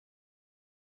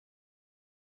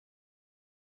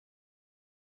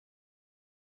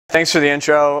Thanks for the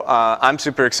intro. I'm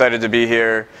super excited to be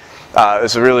here.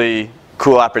 It's a really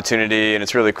cool opportunity, and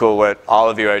it's really cool what all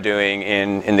of you are doing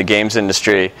in the games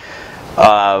industry.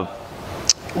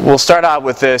 We'll start out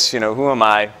with this. Who am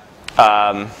I?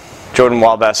 Jordan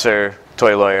Walbesser,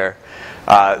 toy lawyer.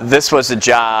 This was a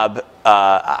job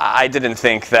I didn't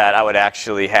think that I would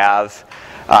actually have.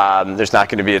 There's not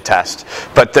going to be a test.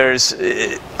 But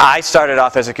I started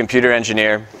off as a computer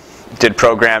engineer, did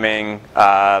programming,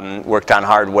 worked on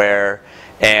hardware,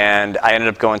 and I ended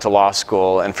up going to law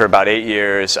school. And for about 8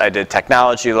 years, I did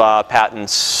technology law,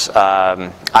 patents,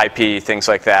 IP, things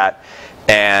like that.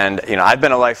 And I've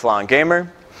been a lifelong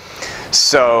gamer.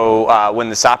 So when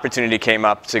this opportunity came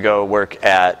up to go work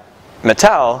at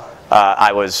Mattel,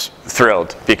 I was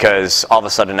thrilled because all of a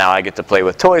sudden now I get to play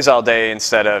with toys all day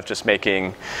instead of just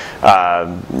making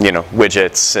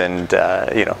widgets and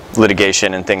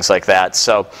litigation and things like that.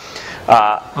 So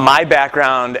my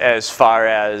background as far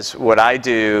as what I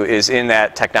do is in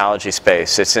that technology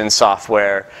space. It's in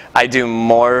software. I do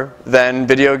more than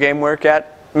video game work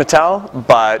at Mattel,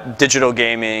 but digital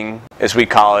gaming, as we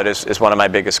call it, is one of my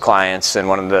biggest clients and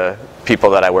one of the people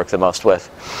that I work the most with.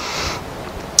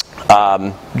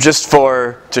 Just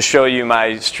to show you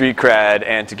my street cred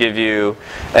and to give you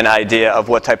an idea of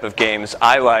what type of games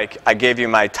I like, I gave you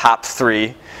my top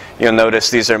 3. You'll notice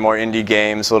these are more indie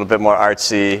games, a little bit more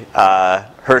artsy.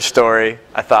 Her Story,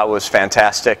 I thought, was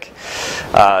fantastic.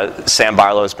 Sam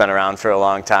Barlow's been around for a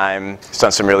long time. He's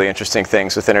done some really interesting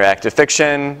things with interactive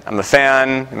fiction. I'm a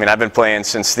fan. I've been playing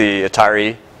since the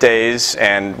Atari days,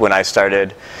 and when I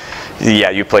started,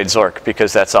 you played Zork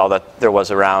because that's all that there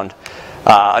was around.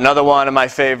 Another one of my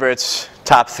favorites,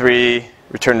 top 3,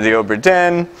 Return to the Obra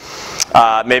Dinn.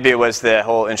 Maybe it was the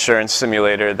whole insurance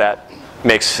simulator that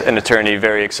makes an attorney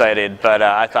very excited, but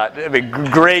I thought it'd be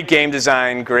great game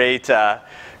design, great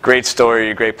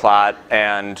story, great plot,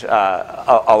 and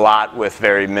a lot with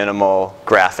very minimal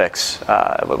graphics,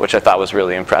 which I thought was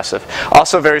really impressive.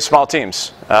 Also very small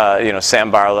teams.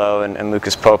 Sam Barlow and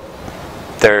Lucas Pope.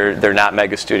 They're not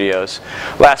mega studios.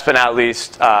 Last but not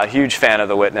least, huge fan of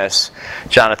The Witness.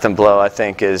 Jonathan Blow, I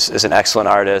think, is an excellent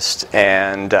artist,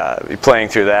 and playing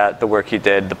through that, the work he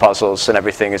did, the puzzles and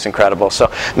everything is incredible.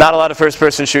 So not a lot of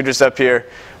first-person shooters up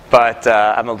here, but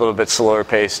I'm a little bit slower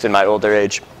paced in my older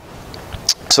age.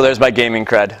 So there's my gaming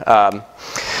cred.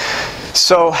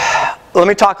 So let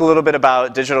me talk a little bit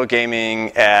about digital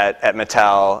gaming at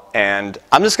Mattel, and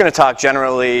I'm just going to talk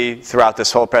generally throughout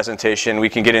this whole presentation. We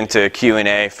can get into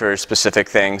Q&A for specific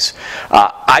things.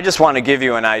 I just want to give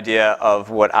you an idea of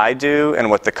what I do and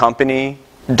what the company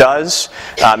does.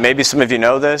 Maybe some of you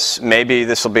know this. Maybe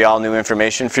this will be all new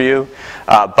information for you,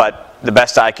 but the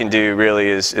best I can do really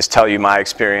is tell you my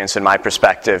experience and my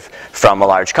perspective from a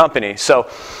large company. So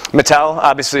Mattel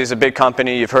obviously is a big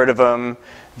company. You've heard of them.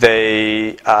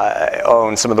 They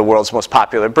own some of the world's most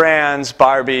popular brands: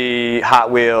 Barbie,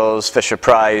 Hot Wheels,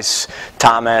 Fisher-Price,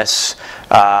 Thomas,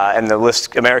 and the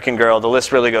list, American Girl. The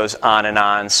list really goes on and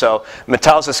on. So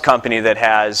Mattel's this company that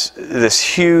has this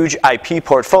huge IP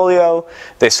portfolio.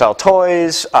 They sell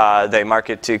toys. They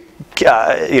market to,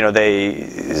 they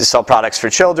sell products for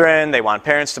children. They want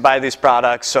parents to buy these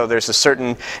products. So there's a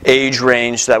certain age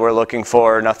range that we're looking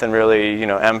for. Nothing really,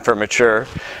 M for mature.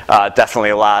 Definitely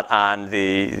a lot on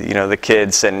the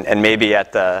kids and maybe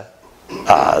at the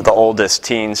oldest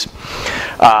teens.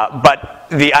 But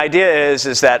the idea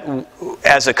is that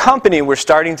as a company, we're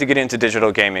starting to get into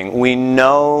digital gaming. We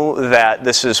know that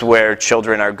this is where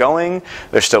children are going.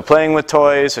 They're still playing with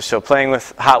toys. They're still playing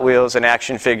with Hot Wheels and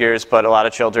action figures, but a lot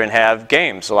of children have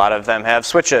games. A lot of them have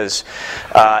Switches.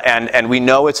 And we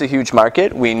know it's a huge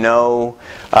market. We know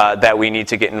that we need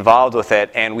to get involved with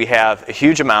it. And we have a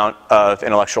huge amount of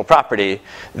intellectual property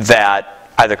that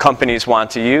either companies want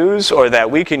to use or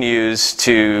that we can use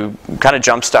to kind of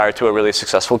jumpstart to a really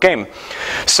successful game.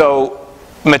 So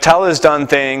Mattel has done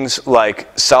things like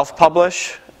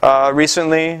self-publish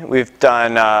recently. We've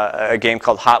done a game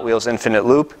called Hot Wheels Infinite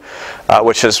Loop,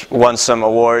 which has won some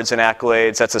awards and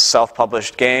accolades. That's a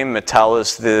self-published game. Mattel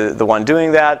is the one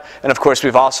doing that. And of course,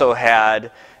 we've also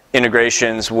had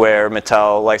integrations where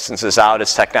Mattel licenses out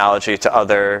its technology to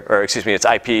its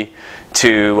IP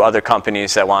to other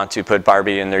companies that want to put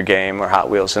Barbie in their game or Hot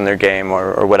Wheels in their game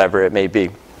or whatever it may be.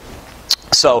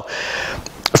 So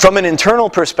from an internal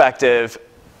perspective,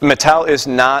 Mattel is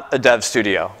not a dev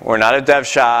studio. We're not a dev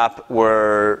shop.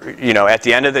 We're, at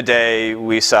the end of the day,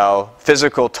 we sell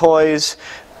physical toys.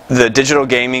 The digital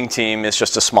gaming team is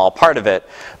just a small part of it.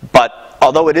 But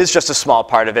although it is just a small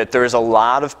part of it, there is a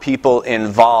lot of people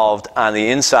involved on the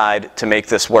inside to make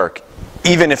this work.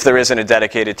 even if there isn't a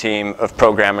dedicated team of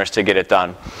programmers to get it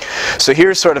done. So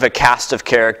here's sort of a cast of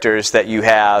characters that you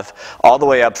have, all the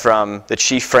way up from the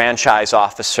chief franchise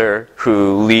officer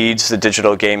who leads the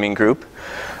digital gaming group.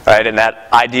 Right, and that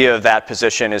idea of that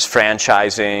position is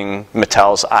franchising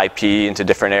Mattel's IP into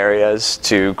different areas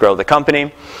to grow the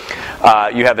company.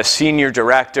 You have a senior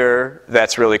director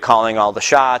that's really calling all the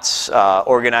shots,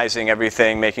 organizing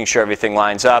everything, making sure everything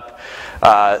lines up.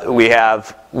 We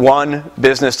have one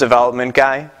business development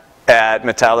guy at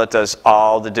Mattel that does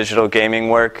all the digital gaming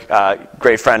work.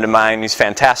 Great friend of mine, he's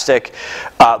fantastic,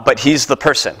 but he's the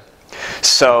person.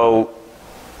 So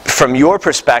from your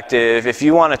perspective, if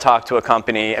you want to talk to a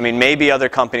company, I mean, maybe other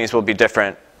companies will be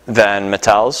different than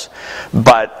Mattel's,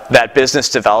 but that business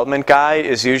development guy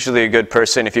is usually a good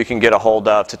person if you can get a hold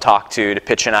of to talk to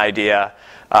pitch an idea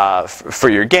for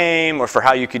your game or for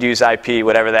how you could use IP,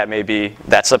 whatever that may be.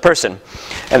 That's the person,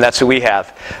 and that's who we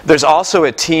have. There's also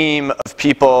a team of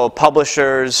people,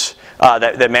 publishers,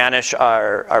 that manage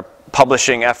our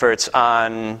publishing efforts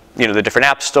on the different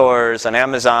app stores, on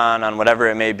Amazon, on whatever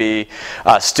it may be,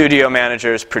 studio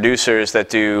managers, producers that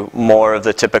do more of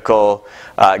the typical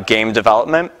game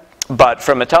development. But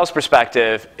from Mattel's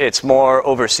perspective, it's more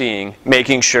overseeing,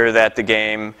 making sure that the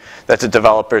game that the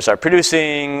developers are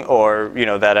producing or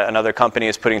that another company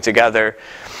is putting together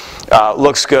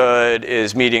looks good,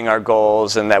 is meeting our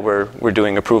goals, and that we're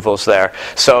doing approvals there.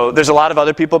 So there's a lot of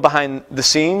other people behind the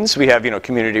scenes. We have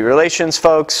community relations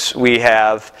folks. We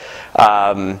have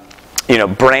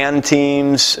brand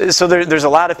teams. So there's a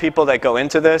lot of people that go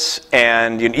into this,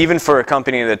 and even for a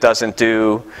company that doesn't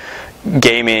do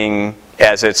gaming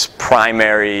as its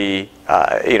primary,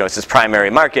 it's its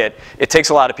primary market, it takes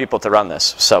a lot of people to run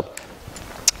this. So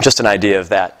just an idea of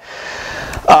that.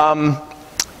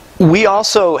 We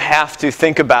also have to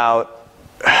think about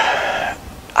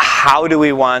how do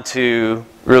we want to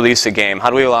release a game? How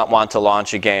do we want to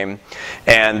launch a game?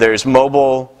 And there's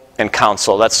mobile and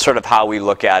counsel. That's sort of how we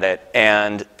look at it.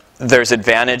 And there's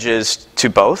advantages to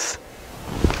both.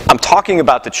 I'm talking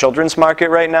about the children's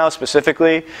market right now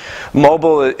specifically.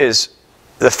 Mobile is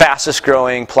the fastest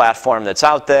growing platform that's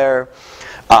out there.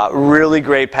 Really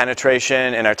great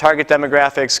penetration in our target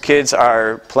demographics. Kids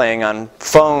are playing on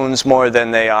phones more than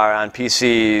they are on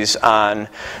PCs, on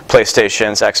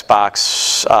PlayStations,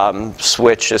 Xbox,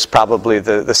 Switch is probably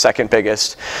the second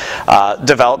biggest.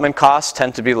 Development costs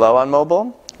tend to be low on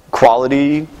mobile.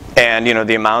 Quality and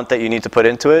the amount that you need to put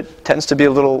into it tends to be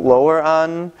a little lower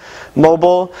on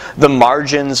mobile. The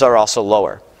margins are also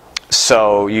lower.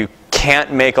 So you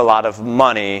can't make a lot of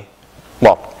money.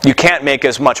 Well, you can't make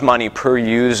as much money per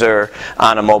user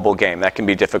on a mobile game. That can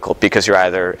be difficult because you're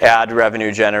either ad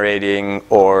revenue generating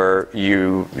or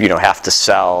you have to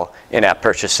sell in-app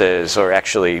purchases or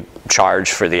actually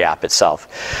charge for the app itself.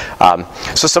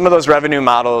 So some of those revenue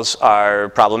models are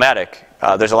problematic.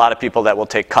 There's a lot of people that will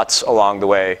take cuts along the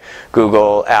way.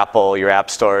 Google, Apple, your app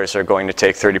stores are going to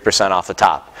take 30% off the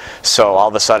top. So all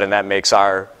of a sudden that makes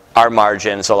our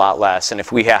margins a lot less. And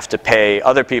if we have to pay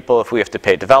other people, if we have to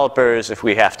pay developers, if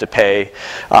we have to pay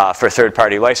for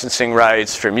third-party licensing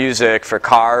rights, for music, for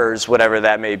cars, whatever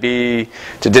that may be,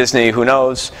 to Disney, who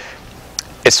knows,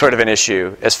 it's sort of an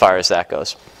issue as far as that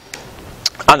goes.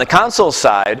 On the console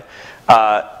side,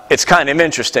 it's kind of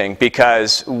interesting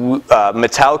because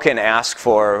Mattel can ask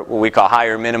for what we call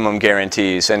higher minimum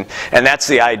guarantees. And that's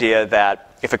the idea that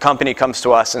if a company comes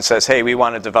to us and says, hey, we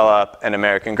want to develop an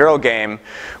American Girl game,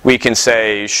 we can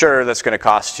say, sure, that's going to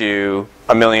cost you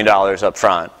 $1 million up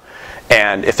front.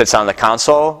 And if it's on the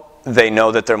console, they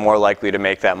know that they're more likely to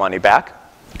make that money back.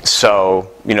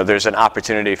 So there's an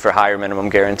opportunity for higher minimum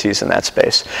guarantees in that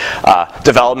space.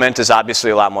 Development is obviously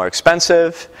a lot more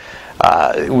expensive.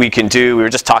 We were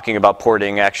just talking about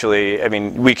porting actually. I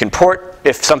mean, we can port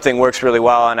if something works really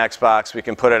well on Xbox, we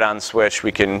can put it on Switch,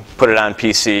 we can put it on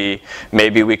PC,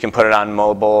 maybe we can put it on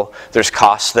mobile. There's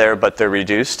costs there, but they're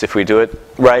reduced if we do it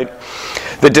right.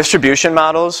 The distribution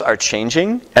models are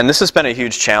changing, and this has been a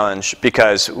huge challenge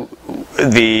because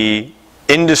the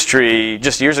industry,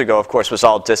 just years ago, of course, was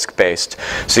all disc-based.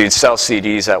 So you'd sell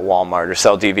CDs at Walmart or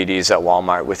sell DVDs at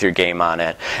Walmart with your game on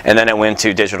it. And then it went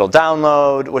to digital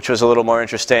download, which was a little more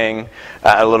interesting,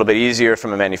 a little bit easier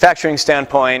from a manufacturing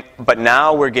standpoint. But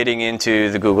now we're getting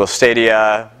into the Google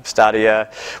Stadia.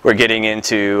 We're getting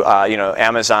into,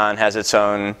 Amazon has its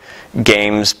own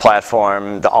games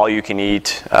platform, the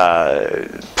all-you-can-eat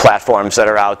platforms that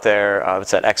are out there.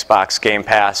 It's that Xbox Game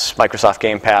Pass, Microsoft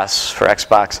Game Pass for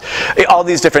Xbox. All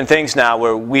these different things now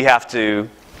where we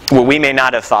may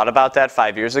not have thought about that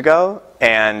 5 years ago,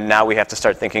 and now we have to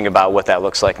start thinking about what that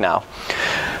looks like now.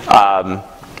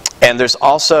 And there's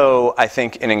also, I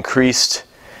think, an increased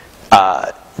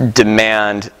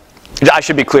demand. I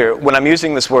should be clear, when I'm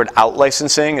using this word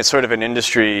out-licensing, it's sort of an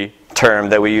industry term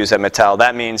that we use at Mattel.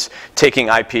 That means taking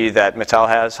IP that Mattel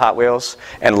has, Hot Wheels,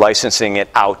 and licensing it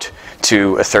out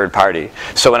to a third party.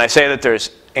 So when I say that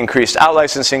there's increased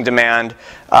out-licensing demand,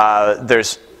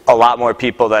 there's a lot more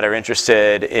people that are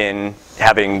interested in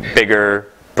having bigger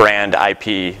brand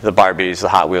IP, the Barbies, the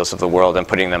Hot Wheels of the world, and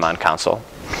putting them on console.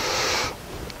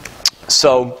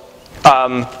 So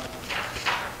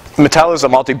Mattel is a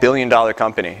multi-billion-dollar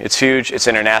company. It's huge, it's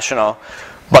international,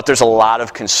 but there's a lot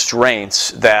of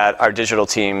constraints that our digital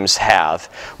teams have.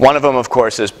 One of them, of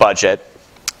course, is budget.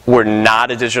 We're not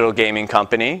a digital gaming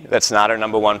company. That's not our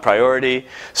 #1 priority.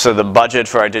 So the budget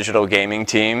for our digital gaming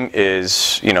team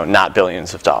is, not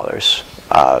billions of dollars.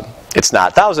 It's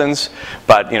not thousands,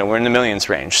 but we're in the millions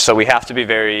range. So we have to be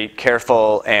very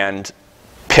careful and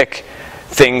pick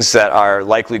things that are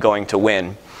likely going to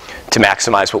win to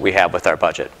maximize what we have with our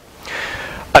budget.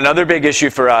 Another big issue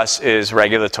for us is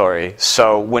regulatory.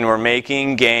 So when we're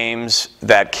making games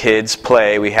that kids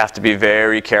play, we have to be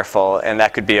very careful, and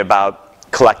that could be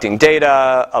about collecting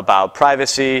data, about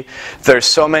privacy. There's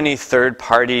so many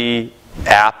third-party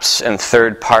apps and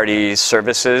third-party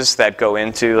services that go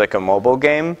into like a mobile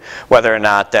game, whether or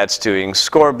not that's doing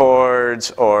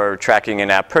scoreboards or tracking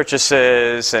in-app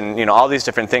purchases and all these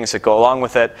different things that go along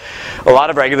with it. A lot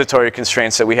of regulatory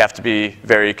constraints that we have to be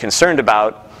very concerned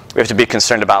about. We have to be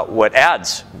concerned about what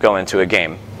ads go into a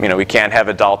game. We can't have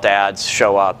adult ads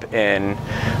show up in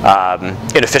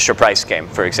a Fisher-Price game,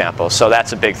 for example. So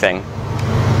that's a big thing.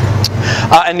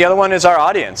 And the other one is our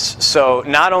audience. So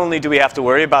not only do we have to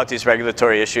worry about these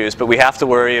regulatory issues, but we have to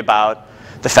worry about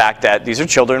the fact that these are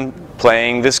children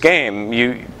playing this game.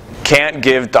 You can't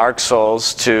give Dark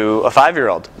Souls to a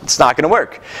 5-year-old. It's not going to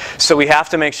work. So we have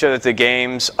to make sure that the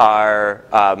games are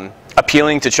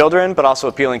appealing to children, but also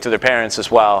appealing to their parents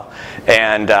as well,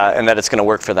 and that it's going to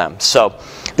work for them. So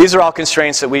these are all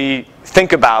constraints that we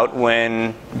think about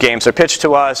when games are pitched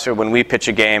to us or when we pitch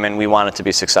a game and we want it to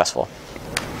be successful.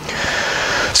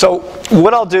 So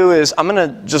what I'll do is I'm going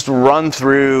to just run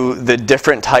through the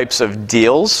different types of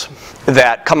deals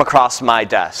that come across my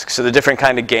desk. So the different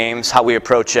kind of games, how we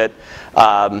approach it.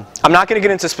 I'm not going to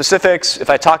get into specifics. If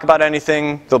I talk about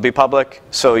anything, they'll be public.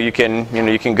 So you can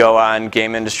go on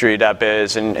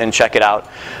gameindustry.biz and check it out.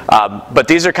 But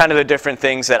these are kind of the different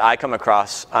things that I come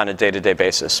across on a day-to-day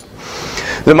basis.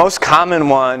 The most common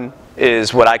one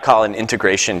is what I call an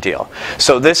integration deal.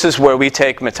 So this is where we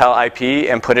take Mattel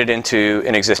IP and put it into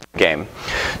an existing game.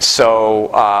 So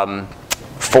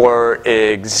for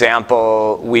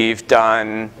example, we've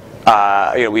done,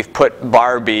 we've put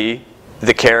Barbie,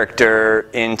 the character,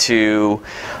 into,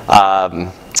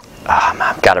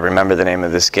 I've got to remember the name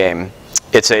of this game.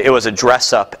 It was a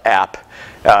dress-up app.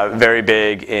 Very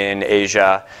big in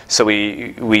Asia. So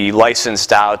we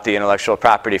licensed out the intellectual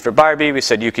property for Barbie. We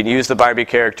said you can use the Barbie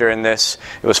character in this.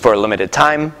 It was for a limited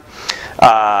time.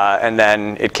 And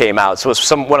then it came out. So it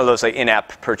was one of those like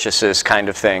in-app purchases kind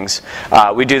of things.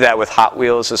 We do that with Hot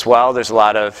Wheels as well. There's a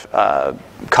lot of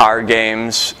car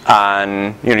games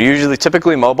on, usually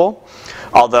typically mobile.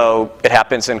 Although it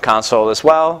happens in console as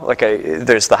well. Like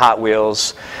there's the Hot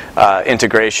Wheels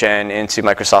integration into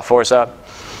Microsoft Forza.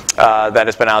 That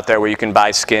has been out there where you can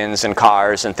buy skins and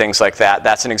cars and things like that.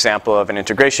 That's an example of an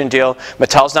integration deal.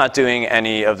 Mattel's not doing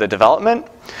any of the development,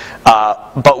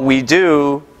 but we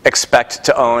do expect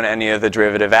to own any of the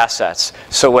derivative assets.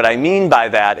 So what I mean by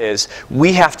that is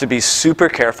we have to be super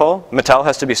careful, Mattel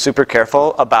has to be super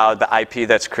careful about the IP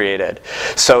that's created.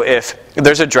 So if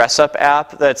there's a dress-up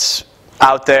app that's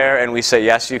out there and we say,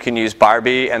 yes, you can use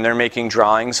Barbie, and they're making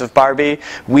drawings of Barbie,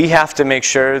 we have to make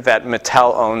sure that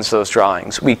Mattel owns those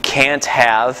drawings. We can't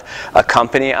have a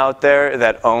company out there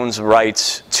that owns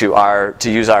rights to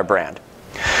use our brand.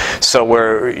 So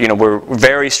we're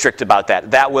very strict about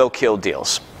that. That will kill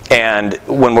deals. And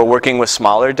when we're working with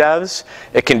smaller devs,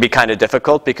 it can be kind of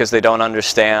difficult because they don't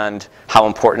understand how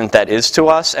important that is to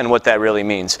us and what that really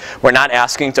means. We're not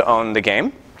asking to own the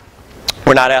game.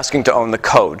 We're not asking to own the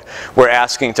code. We're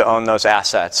asking to own those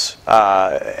assets,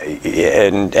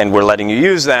 and we're letting you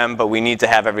use them, but we need to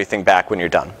have everything back when you're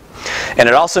done. And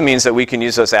it also means that we can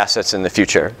use those assets in the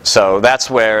future. So that's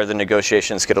where the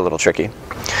negotiations get a little tricky.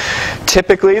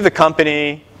 Typically, the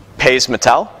company pays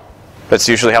Mattel. That's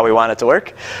usually how we want it to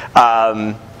work.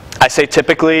 I say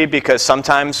typically because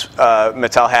sometimes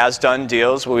Mattel has done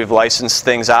deals where we've licensed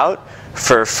things out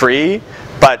for free,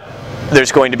 but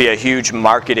there's going to be a huge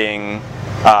marketing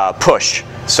push.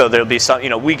 So there'll be some,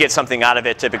 we get something out of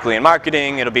it typically in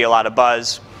marketing. It'll be a lot of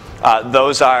buzz.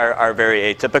 Those are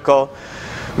very atypical.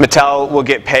 Mattel will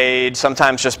get paid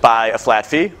sometimes just by a flat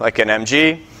fee, like an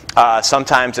MG.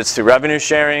 Sometimes it's through revenue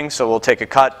sharing, so we'll take a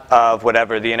cut of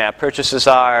whatever the in-app purchases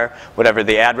are, whatever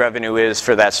the ad revenue is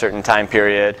for that certain time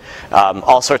period.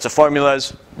 All sorts of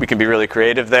formulas. We can be really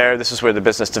creative there. This is where the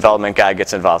business development guy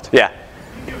gets involved. Yeah? Can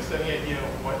you give us any idea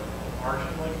of what margin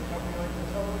like a company like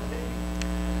Mattel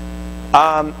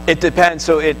would take? It depends.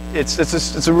 So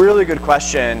it's a really good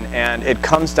question, and it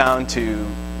comes down to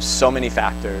so many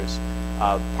factors.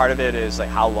 Part of it is like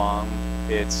how long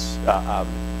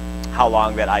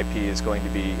that IP is going to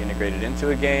be integrated into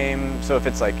a game. So if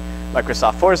it's like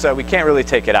Microsoft Forza, we can't really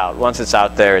take it out. Once it's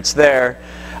out there, it's there.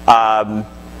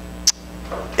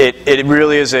 It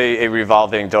really is a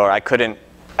revolving door. I can't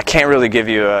really give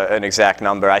you an exact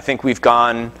number. I think we've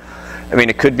gone, I mean,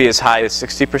 it could be as high as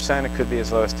 60%, it could be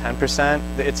as low as 10%.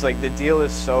 It's like the deal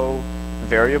is so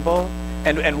variable,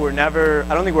 and we're never,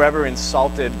 I don't think we're ever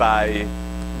insulted by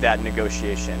that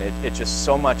negotiation. It just,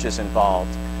 so much is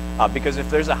involved. Because if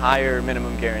there's a higher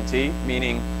minimum guarantee,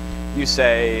 meaning you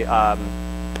say,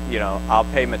 you know, I'll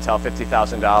pay Mattel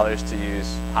 $50,000 to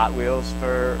use Hot Wheels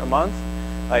for a month,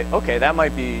 like, okay, that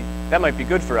might be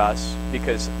good for us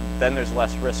because then there's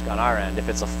less risk on our end. If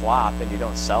it's a flop and you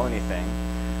don't sell anything,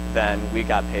 then we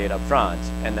got paid up front,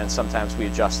 and then sometimes we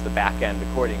adjust the back end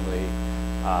accordingly.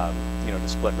 You know, to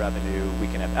split revenue, we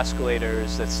can have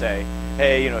escalators that say,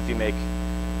 hey, you know, if you make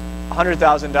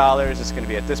 $100,000, it's going to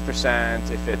be at this percent.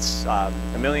 If it's $1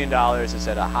 million, it's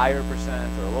at a higher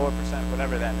percent or a lower percent,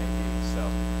 whatever that may be. So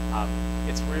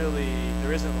it's really,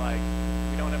 there isn't like,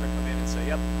 we don't ever come in and say,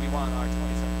 yep, we want our 27%.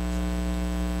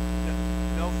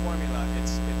 No formula.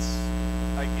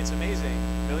 It's amazing.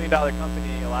 $1 million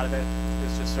company, a lot of it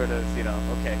is just sort of, you know,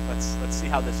 okay, let's see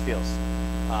how this feels.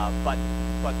 But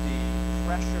the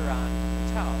pressure on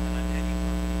Mattel and on any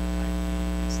company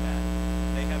is that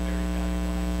they have very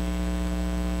valuable IP.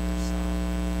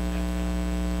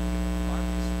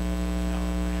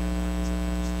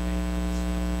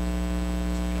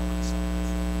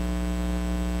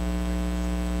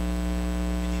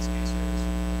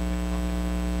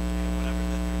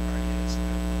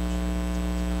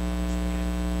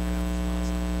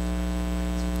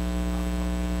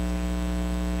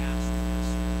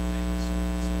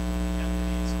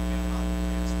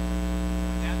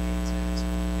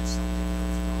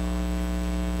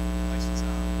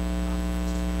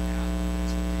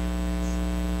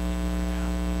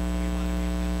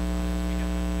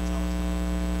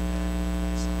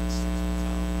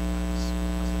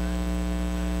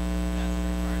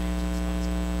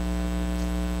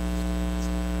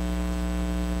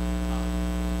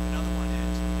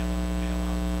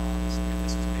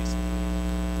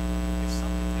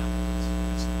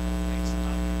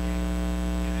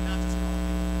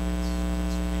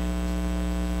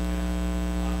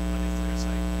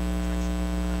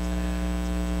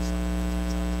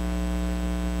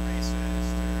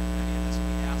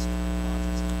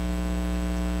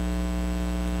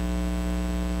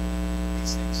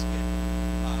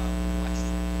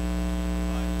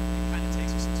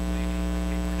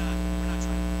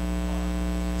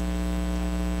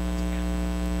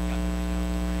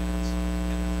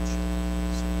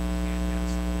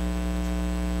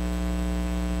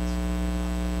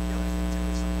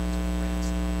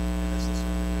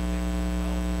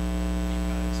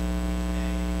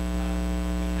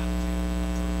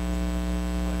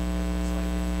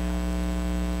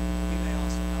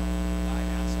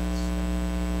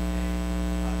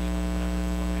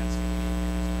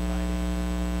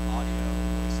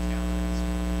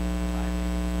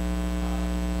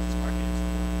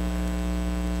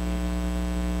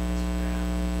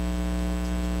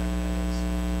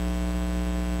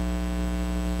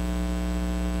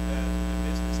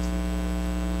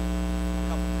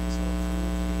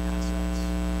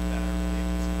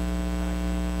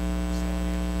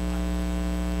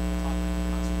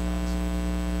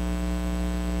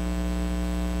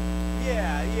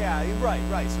 Yeah,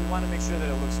 right. So we want to make sure that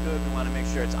it looks good. We want to make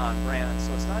sure it's on brand.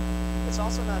 So it's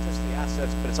also not just the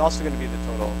assets, but it's also going to be the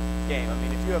total game. I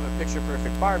mean, if you have a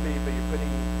picture-perfect Barbie, but you're putting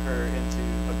her into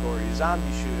a gory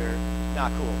zombie shooter,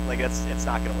 not cool. Like, it's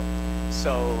not going to work.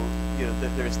 So, you know,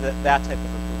 there's that type of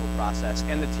approval process.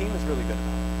 And the team is really good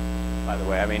about it, by the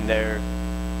way. I mean, they're...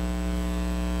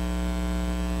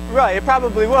 Right, it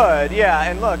probably would, yeah.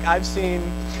 And look, I've seen...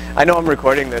 I know I'm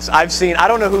recording this. I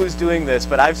don't know who's doing this,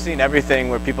 but I've seen everything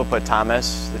where people put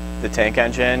Thomas, the tank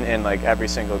engine, in like every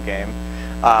single game.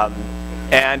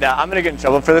 And I'm going to get in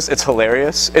trouble for this. It's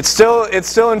hilarious. It's still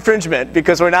infringement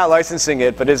because we're not licensing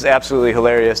it, but it's absolutely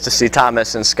hilarious to see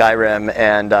Thomas in Skyrim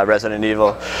and Resident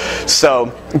Evil.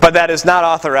 So, but that is not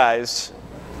authorized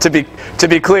To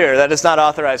be clear, that is not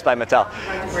authorized by Mattel.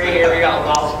 Gray area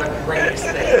allows the greatest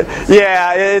thing.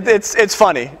 Yeah, it's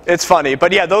funny. It's funny,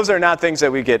 but yeah, those are not things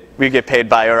that we get paid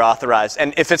by or authorized.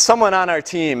 And if it's someone on our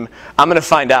team, I'm gonna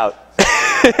find out.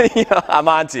 You know, I'm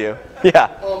on to you. Yeah.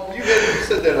 You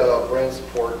said that brand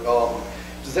support.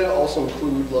 Does that also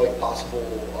include like possible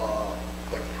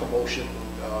like promotion,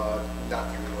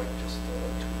 not through like just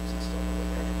tweets and stuff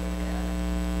like that?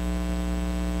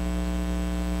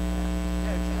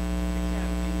 Yeah, it can.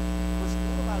 What's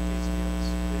cool about these deals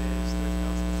is there's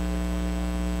no specific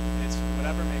formula. It's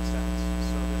whatever makes sense.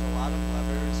 So there's a lot of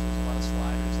levers, there's a lot of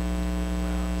sliders that you can move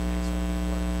around to make something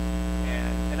work.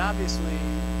 And obviously,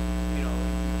 you know,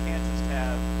 you can't just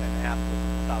have an app with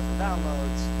 1,000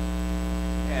 downloads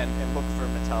and look for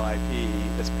Mattel IP.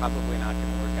 That's probably not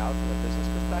going to work out from a business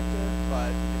perspective.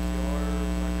 But if you're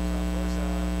Microsoft Forza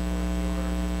or if you're,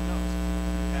 who knows,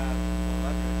 you have more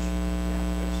leverage, yeah,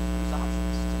 there's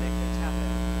options to make things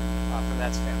happen from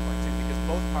that standpoint too, because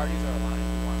both parties are aligned.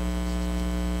 We want to be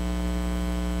successful.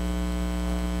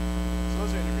 So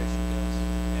those are integration deals,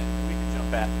 and we can jump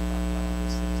back and talk about all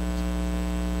these things.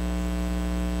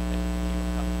 And keep it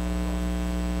coming.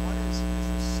 One is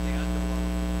a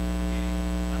standalone game.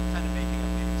 I'm kind of making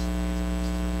up names for these, but this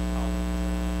is what we call them.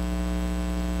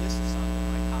 This is something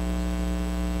like Copies,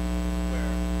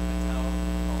 where Mattel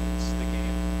owns the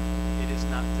game. It is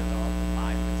not developed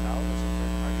by Mattel. There's a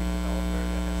third-party developer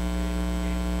that has created the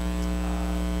game.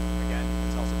 Again,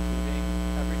 Mattel's approving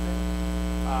everything.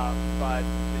 But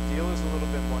the deal is a little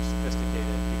bit more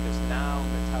sophisticated because now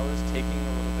Mattel is taking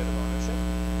a little bit of ownership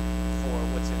for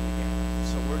what's in the game.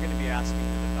 So we're going to be asking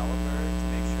the developer to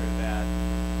make sure that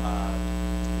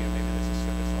you know, maybe there's a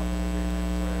service level agreement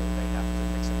where they have to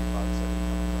fix any bugs that we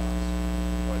come across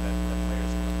or that players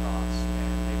come across,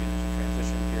 and maybe there's a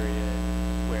transition period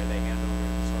where they hand over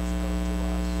the source code to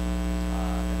us,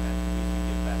 and then we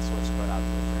can give that source code out to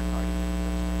a third party.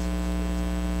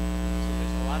 So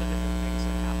there's a lot of different things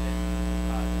that happen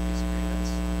with these agreements.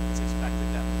 It's expected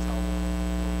that Mattel will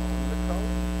own the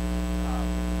code.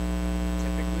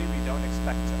 Typically, we don't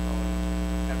expect to own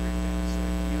everything. So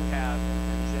if you have an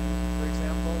engine, for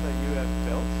example, that you have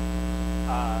built,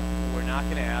 we're not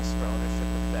going to ask for ownership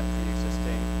of that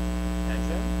pre-existing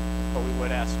engine, but we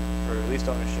would ask for at least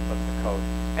ownership of the code.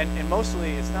 And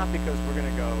mostly, it's not because we're going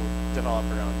to go develop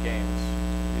our own games.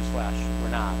 Newsflash, we're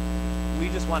not. We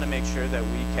just want to make sure that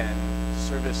we can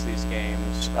service these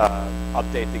games,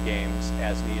 update the games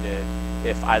as needed.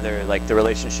 If either like the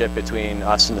relationship between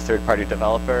us and the third-party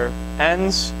developer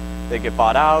ends, they get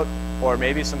bought out, or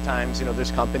maybe sometimes, you know,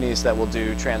 there's companies that will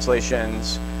do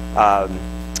translations,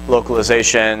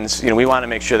 localizations. You know, we want to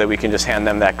make sure that we can just hand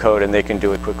them that code and they can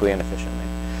do it quickly and efficiently.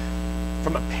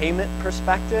 From a payment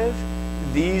perspective,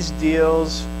 these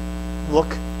deals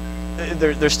look,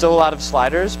 there's still a lot of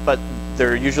sliders, but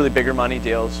they're usually bigger money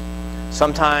deals.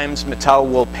 Sometimes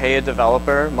Mattel will pay a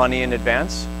developer money in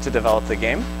advance to develop the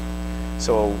game.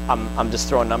 So I'm just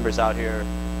throwing numbers out here.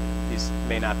 These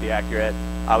may not be accurate.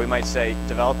 We might say,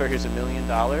 developer, here's $1 million,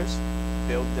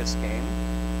 build this game.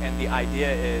 And the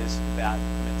idea is that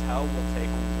Mattel will take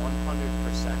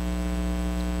 100%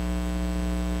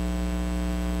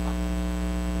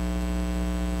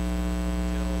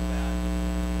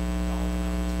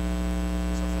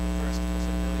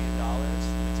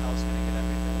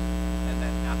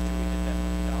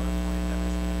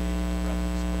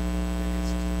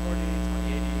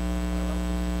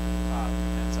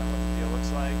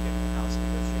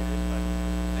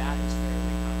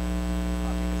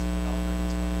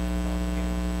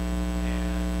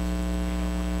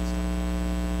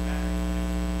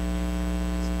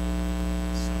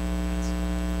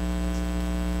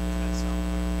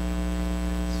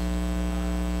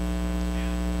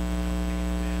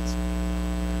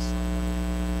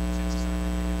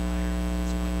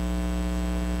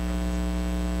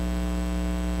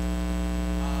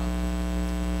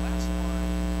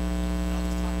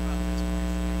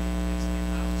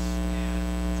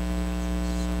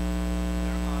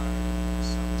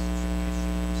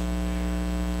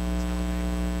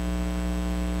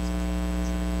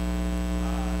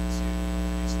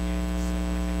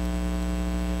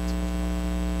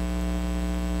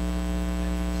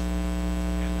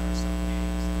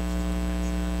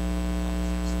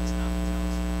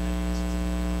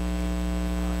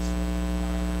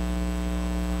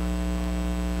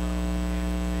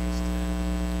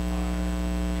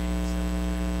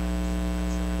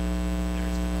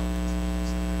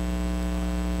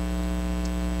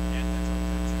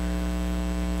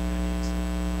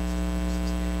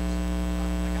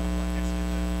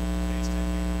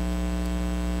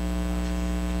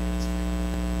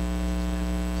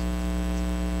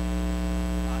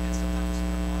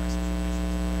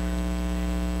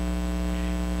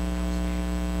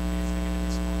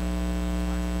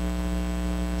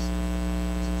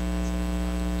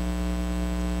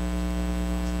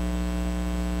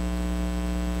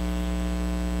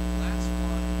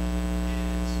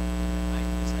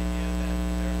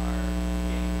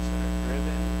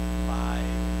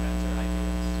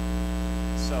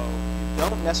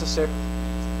 don't necessarily.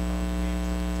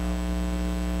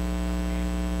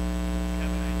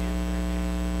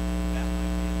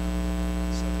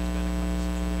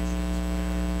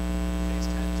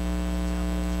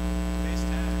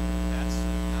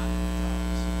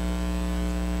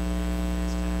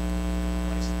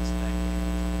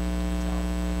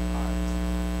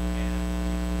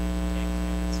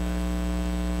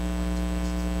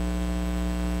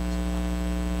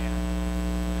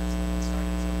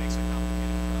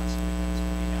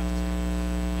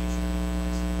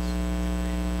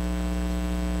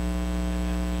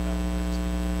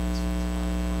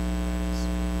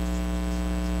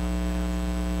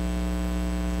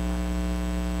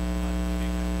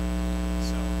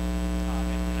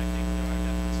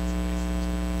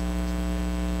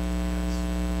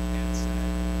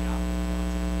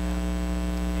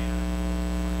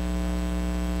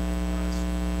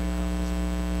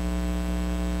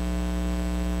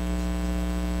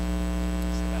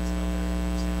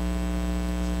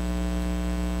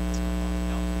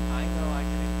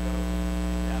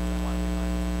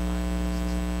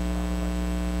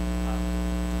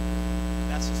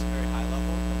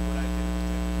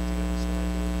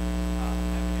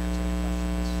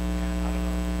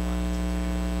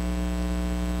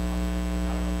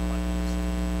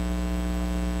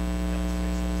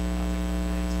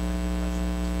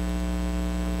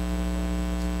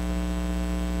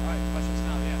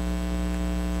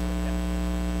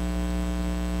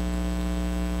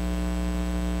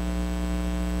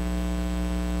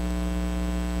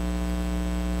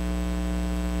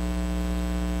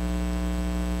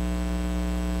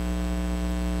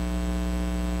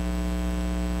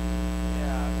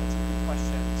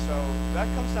 That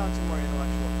comes down to more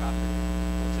intellectual property,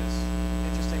 which is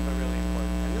interesting but really important.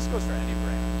 And this goes for any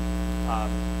brand.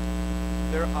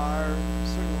 There are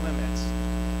certain limits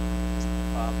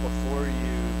before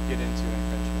you get into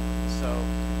infringement. So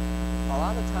a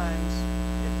lot of times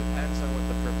it depends on what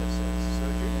the purpose is. So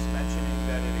if you're just mentioning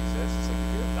that it exists, like if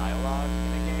you have dialogue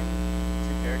in a game,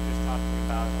 two characters talking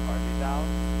about a Barbie doll,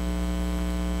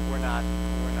 we're not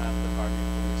the Barbie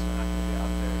police. We're not going to be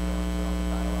out there going through all the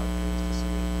dialogue trees to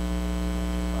see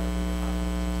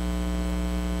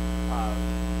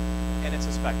and it's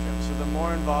a spectrum. So the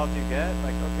more involved you get,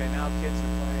 like, okay, now kids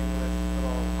are playing with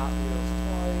little Hot Wheels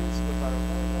toys with our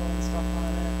logo and stuff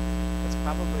on it. It's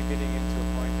probably getting into a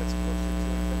point that's closer to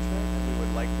infringement, and we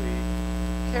would likely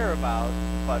care about.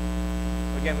 But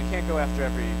again, we can't go after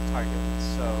every target.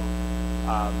 So,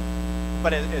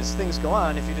 but as things go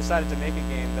on, if you decided to make a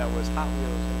game that was Hot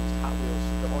Wheels, and used Hot Wheels,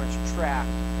 the orange track,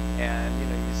 and it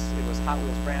was Hot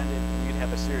Wheels branded, you'd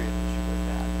have a serious issue with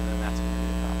that, and then that's going to be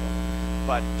a problem.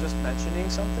 But just mentioning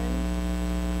something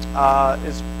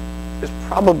is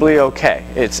probably okay.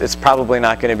 It's probably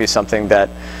not going to be something that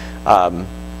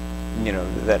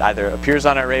that either appears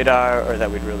on our radar or that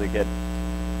we'd really get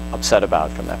upset about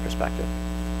from that perspective.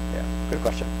 Yeah, good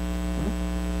question.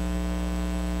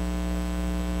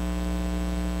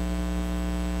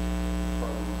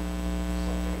 From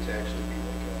something to actually be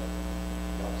like a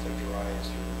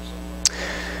plagiarized or something like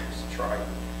that, just try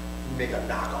and make a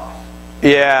knockoff.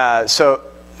 Yeah, so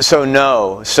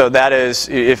no. So that is,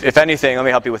 if anything, let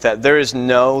me help you with that. There is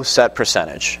no set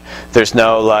percentage. There's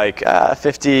no like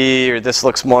 50 or this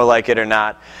looks more like it or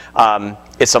not.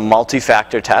 It's a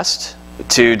multi-factor test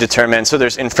to determine. So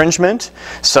there's infringement.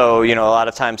 So a lot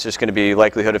of times there's going to be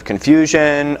likelihood of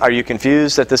confusion. Are you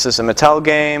confused that this is a Mattel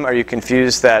game? Are you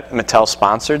confused that Mattel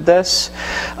sponsored this?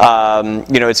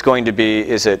 It's going to be,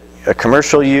 is it a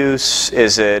commercial use?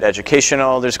 Is it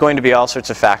educational? There's going to be all sorts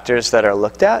of factors that are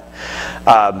looked at.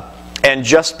 And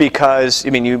just because,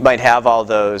 you might have all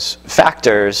those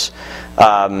factors,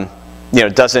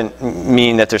 doesn't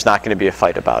mean that there's not going to be a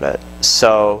fight about it.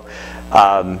 So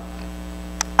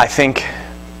I think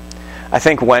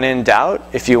when in doubt,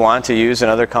 if you want to use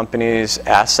another company's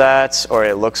assets or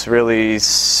it looks really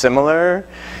similar,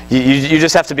 you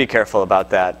just have to be careful about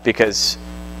that because,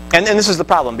 and this is the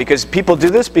problem, because people do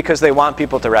this because they want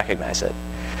people to recognize it.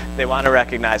 They want to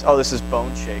recognize, oh, this is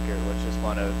Bone Shaker, which is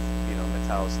one of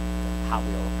Mattel's Hot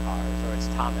Wheel cars, or it's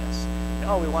Thomas. And,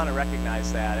 oh, we want to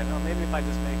recognize that, and oh, maybe if I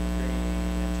just make it green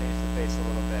and change the face a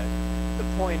little bit. The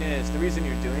point is, the reason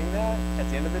you're doing that at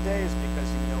the end of the day is because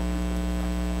you know people will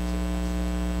recognize it.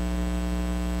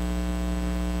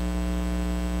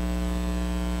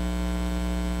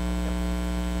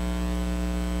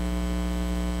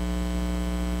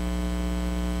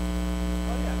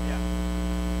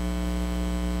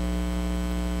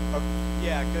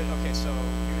 Yeah, good. Okay, so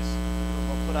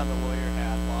we'll put on the lawyer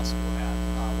hat, law school hat,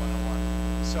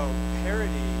 101. So parody,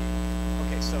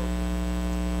 okay, so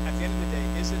at the end of the day,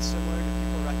 is it similar to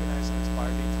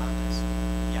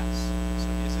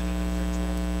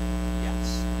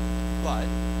But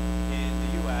in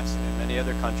the U.S. and in many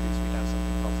other countries, we have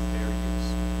something called fair use.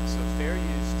 So fair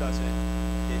use doesn't,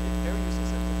 fair use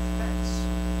is a defense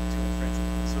to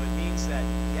infringement. So it means that,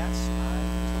 yes, I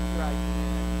took your IP and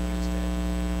I used it,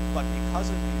 but because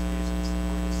of these reasons, the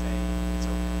court is saying it's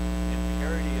okay. And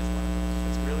parody is one of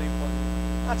those. It's really important,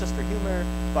 not just for humor,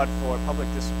 but for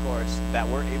public discourse, that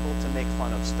we're able to make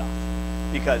fun of stuff.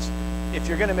 Because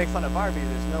if you're going to make fun of Barbie,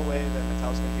 there's no way that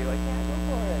Mattel's going to be like, yeah, go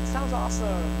for it. It sounds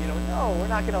awesome. You know, no,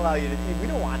 we're not going to allow you to. We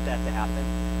don't want that to happen.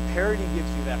 Parody gives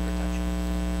you that protection.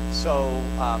 So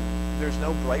there's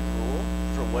no bright rule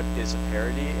for what is a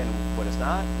parody and what is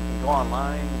not. You can go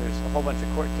online. There's a whole bunch of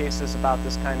court cases about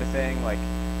this kind of thing. Like,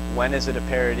 when is it a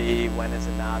parody? When is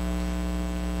it not?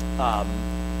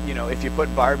 You know, if you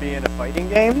put Barbie in a fighting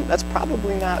game, that's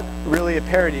probably not really a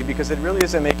parody because it really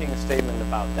isn't making a statement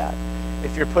about that.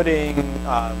 If you're putting,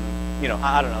 you know,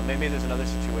 I don't know, maybe there's another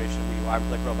situation where you are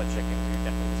like Robot Chicken, where you're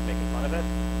definitely just making fun of it.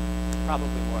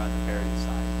 Probably more on the parody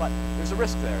side. But there's a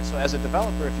risk there. So as a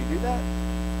developer, if you do that,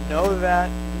 know that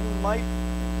you might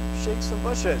shake some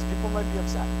bushes. People might be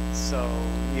upset. So,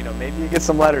 you know, maybe you get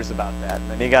some letters about that. And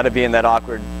then you got to be in that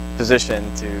awkward position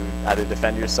to either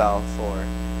defend yourself or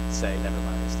say, never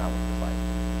mind, it's not worth the fight.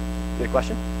 You get a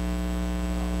question?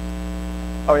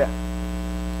 Oh, yeah.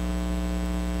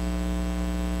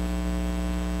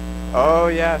 Oh,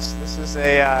 yes, this is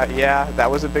a, yeah,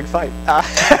 that was a big fight.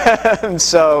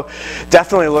 So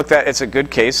definitely looked at, it's a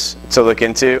good case to look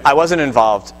into. I wasn't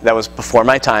involved. That was before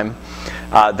my time.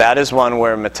 That is one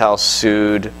where Mattel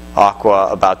sued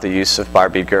Aqua about the use of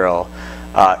Barbie Girl.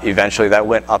 Eventually that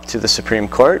went up to the Supreme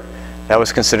Court. That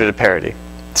was considered a parody.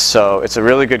 So it's a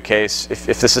really good case.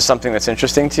 If this is something that's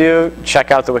interesting to you, check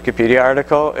out the Wikipedia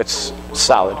article. It's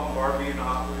solid. Barbie and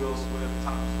Hot Wheels with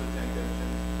Thomas the Tank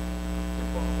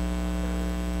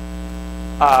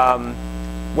Engine.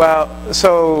 Well,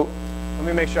 so let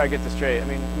me make sure I get this straight. I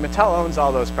mean, Mattel owns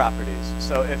all those properties.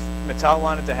 So if Mattel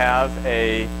wanted to have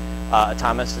a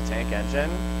Thomas the Tank Engine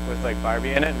with like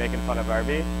Barbie in it, making fun of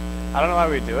Barbie, I don't know why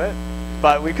we'd do it,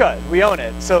 but we could. We own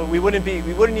it, so we wouldn't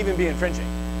even be infringing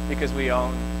because we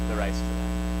own the rights to that.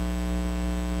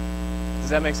 Does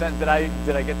that make sense? Did I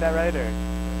get that right, or?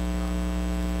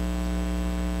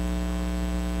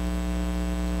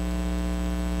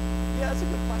 Yeah, that's a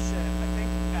good question. I think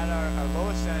at our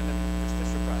lowest end, there's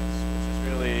Fisher Price, which is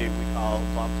really, we call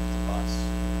bump to bus.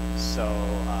 So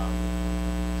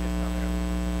kids down there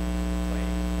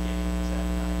playing games at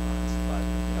 9 months. But,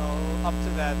 you know, up to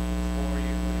that, before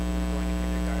you're going to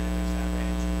kindergarten, there's that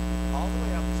range. All the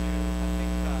way up to, I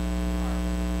think, our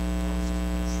most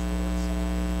mature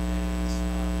side is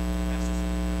Master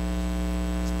Superheroes.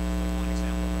 It's like one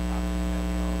example of a property that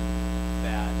we own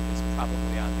that is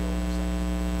probably on the older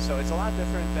side. So it's a lot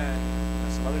different than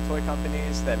some other toy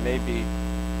companies that may be,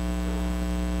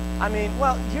 I mean,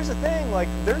 well, here's the thing, like,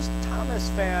 there's Thomas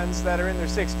fans that are in their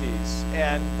 60s,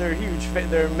 and they're huge,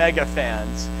 they're mega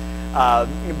fans.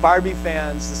 Barbie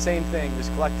fans, the same thing, there's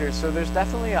collectors, so there's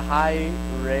definitely a high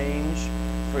range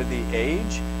for the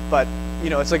age, but, you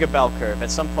know, it's like a bell curve.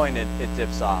 At some point, it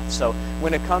dips off. So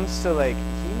when it comes to, like,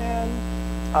 He-Man,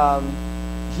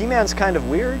 He-Man's kind of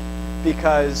weird,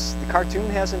 because the cartoon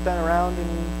hasn't been around in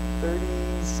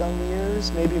 30-some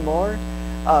years, maybe more.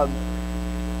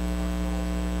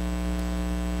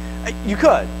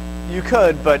 You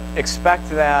could, but expect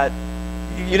that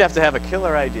you'd have to have a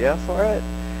killer idea for it,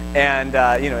 and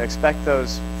you know, expect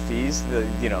those fees.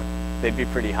 You know, they'd be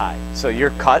pretty high. So your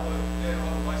cut.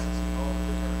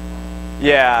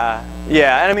 Yeah,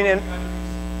 yeah, and I mean.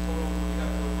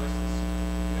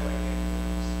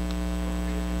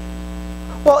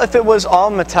 Well, if it was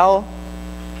all Mattel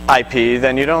IP,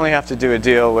 then you'd only have to do a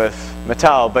deal with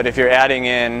Mattel. But if you're adding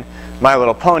in My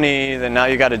Little Pony, then now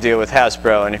you got to deal with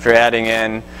Hasbro. And if you're adding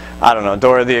in, I don't know,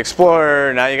 Dora the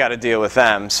Explorer, now you got to deal with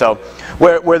them. So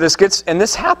where this gets, and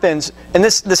this happens, and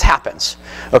this happens.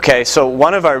 Okay, so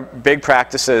one of our big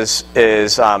practices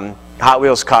is Hot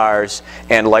Wheels cars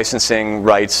and licensing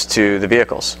rights to the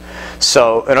vehicles.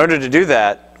 So in order to do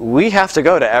that, we have to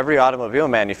go to every automobile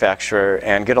manufacturer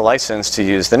and get a license to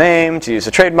use the name, to use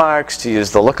the trademarks, to use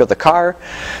the look of the car.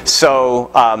 So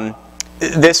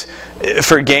this,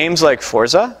 for games like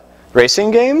Forza, racing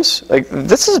games, like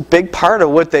this is a big part of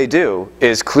what they do,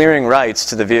 is clearing rights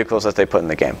to the vehicles that they put in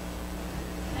the game.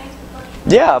 Can I ask a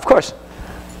question? Yeah, of course.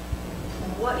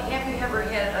 Have you ever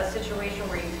had a situation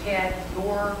where you've had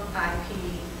your IP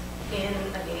in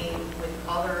a game with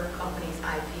other companies'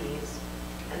 IPs,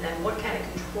 and then what kind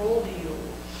of control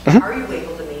are you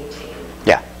able to maintain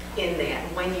in that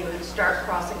when you start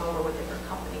crossing over with different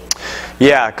companies?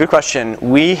 Yeah, good question.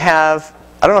 We have,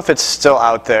 I don't know if it's still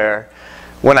out there,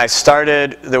 when I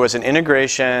started, there was an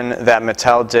integration that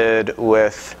Mattel did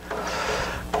with,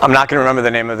 I'm not going to remember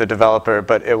the name of the developer,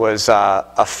 but it was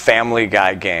a Family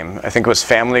Guy game. I think it was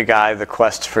Family Guy: The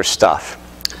Quest for Stuff.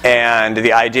 And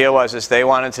the idea was is they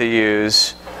wanted to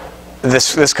use,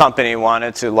 this company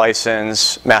wanted to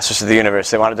license Masters of the Universe.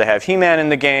 They wanted to have He-Man in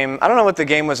the game. I don't know what the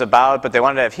game was about, but they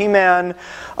wanted to have He-Man,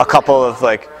 a couple of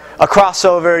like, a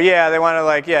crossover. Yeah, they wanted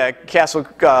like, yeah, Castle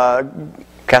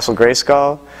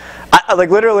Grayskull. Like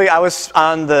literally, I was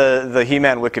on the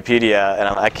He-Man Wikipedia, and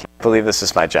I can't believe this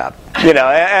is my job, you know.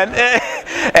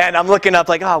 And I'm looking up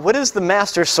like, oh, what is the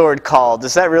Master Sword called?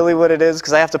 Is that really what it is?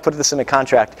 Because I have to put this in a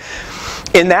contract.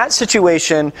 In that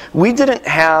situation, we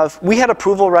had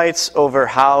approval rights over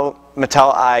how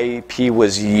Mattel IP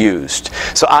was used.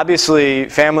 So obviously,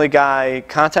 Family Guy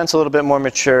content's a little bit more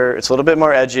mature. It's a little bit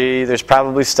more edgy. There's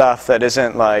probably stuff that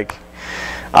isn't like,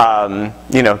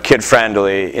 you know,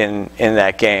 kid-friendly in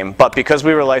that game. But because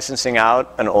we were licensing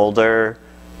out an older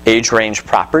age range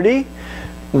property,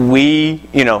 we,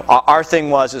 you know, our thing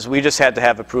was we just had to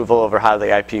have approval over how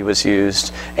the IP was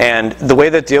used. And the way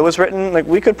that deal was written, like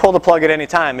we could pull the plug at any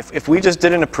time. If we just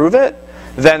didn't approve it,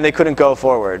 then they couldn't go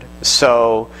forward.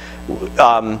 So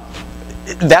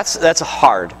that's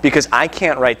hard because I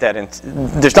can't write that in.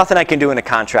 There's nothing I can do in a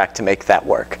contract to make that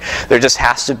work. There just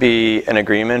has to be an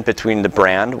agreement between the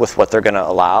brand with what they're going to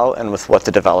allow and with what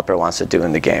the developer wants to do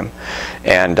in the game.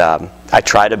 And I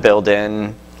try to build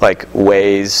in like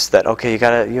ways that, okay,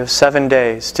 you have 7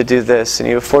 days to do this and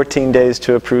you have 14 days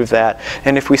to approve that.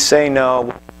 And if we say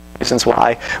no, reasons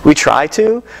why, we try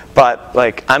to, but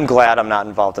like I'm glad I'm not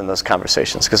involved in those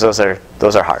conversations because those are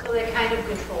hard. So that kind of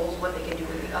controls what they can do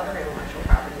with the other intellectual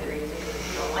property they're using.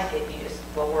 If you don't like it, you just,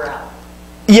 well, we're out.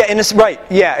 Yeah, and it's right.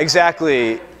 Yeah,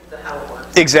 exactly. How it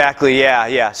works. Exactly.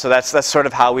 Yeah. So that's sort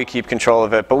of how we keep control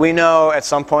of it. But we know at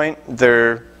some point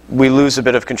we lose a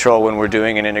bit of control when we're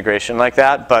doing an integration like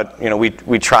that. But you know,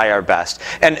 we try our best.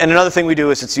 And another thing we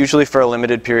do is it's usually for a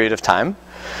limited period of time.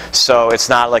 So it's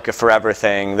not like a forever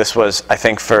thing. This was, I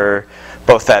think, for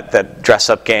both that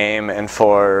dress-up game and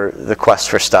for the Quest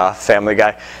for Stuff, Family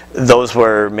Guy. Those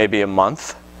were maybe a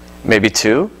month, maybe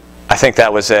 2. I think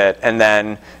that was it. And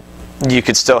then you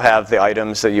could still have the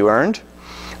items that you earned,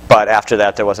 but after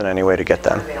that, there wasn't any way to get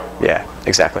them. Yeah,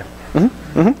 exactly.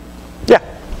 Yeah.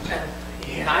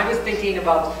 Yeah, I was thinking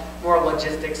about more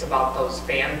logistics about those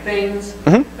fan things.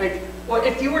 Like, well,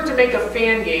 if you were to make a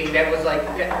fan game that was like,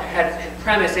 had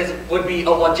premises would be a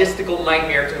logistical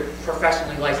nightmare to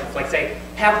professionally license, like say,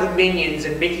 have the Minions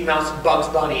and Mickey Mouse and Bugs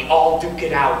Bunny all duke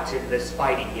it out in this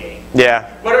fighting game.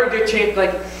 Yeah. What are the chances,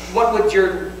 like,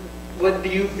 would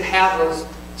you have a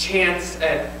chance,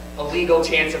 a legal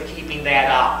chance of keeping that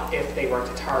up if they were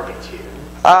to target you?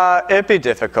 It'd be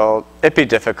difficult.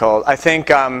 I think,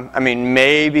 I mean,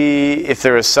 maybe if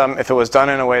it was done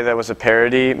in a way that was a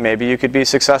parody, maybe you could be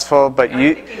successful. But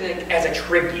I'm thinking like as a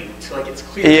tribute, like it's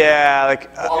clear. Yeah,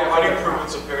 like. How do you prove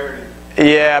it's a parody?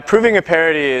 Yeah, proving a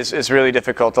parody is really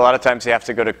difficult. A lot of times you have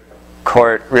to go to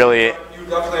court. Really. You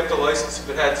definitely have to license if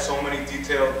it had so many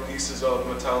detailed pieces of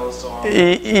Mattel song.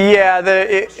 Yeah,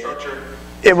 structure.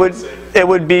 It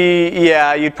would be,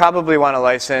 yeah, you'd probably want a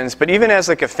license, but even as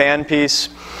like a fan piece,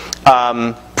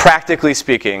 practically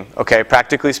speaking,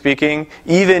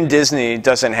 even Disney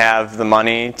doesn't have the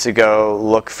money to go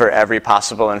look for every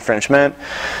possible infringement.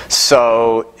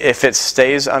 So if it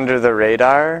stays under the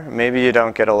radar, maybe you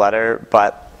don't get a letter,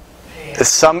 but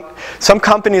some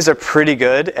companies are pretty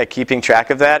good at keeping track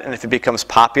of that, and if it becomes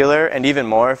popular, and even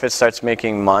more if it starts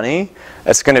making money,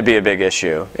 that's going to be a big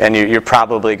issue, and you're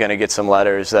probably going to get some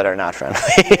letters that are not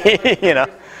friendly, you know.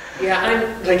 Yeah,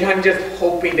 I'm just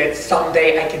hoping that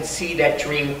someday I can see that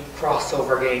dream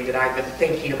crossover game that I've been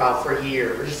thinking about for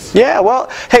years. Yeah,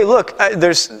 well, hey, look,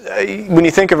 when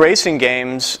you think of racing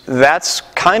games, that's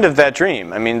kind of that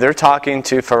dream. I mean, they're talking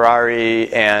to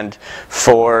Ferrari and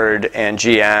Ford and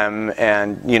GM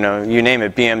and, you know, you name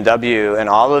it, BMW, and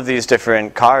all of these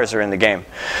different cars are in the game.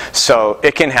 So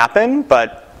it can happen,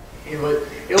 but it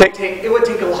would take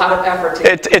a lot of effort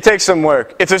to... It takes some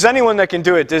work. If there's anyone that can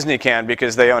do it, Disney can,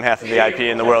 because they own half of the IP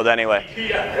in the world anyway.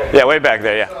 Yeah, way back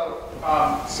there, yeah.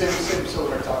 So, same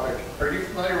similar topic. Are you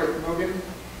familiar with Mugen?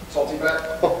 Salty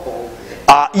Bet?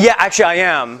 Yeah, actually I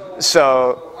am.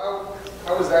 So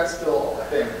how is that still a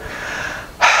thing?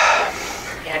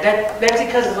 Yeah, that's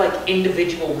because of like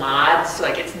individual mods.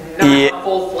 Like it's not a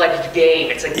full-fledged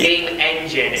game. It's a game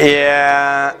engine.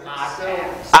 Yeah.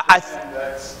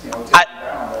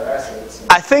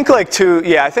 I think like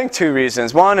two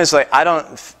reasons. One is like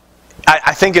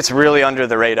I think it's really under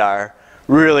the radar.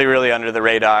 really, really under the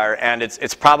radar, and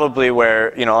it's probably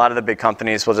where, you know, a lot of the big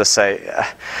companies will just say,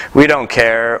 we don't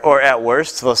care, or at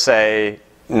worst they'll say,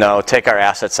 no, take our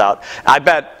assets out. I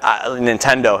bet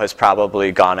Nintendo has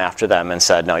probably gone after them and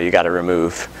said, no, you got to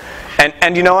remove.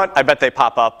 And you know what? I bet they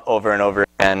pop up over and over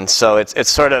again. So it's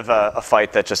sort of a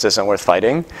fight that just isn't worth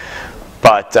fighting.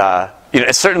 But you know,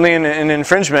 it's certainly an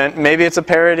infringement. Maybe it's a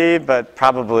parody, but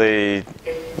probably,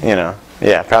 you know,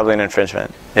 yeah, probably an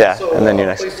infringement. Yeah. So, and then you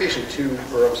next. PlayStation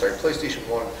 2, or I'm sorry, PlayStation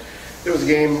 1. There was a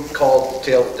game called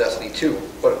Tales of Destiny 2,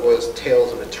 but it was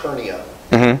Tales of Eternia.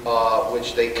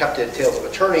 Which they kept it Tales of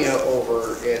Eternia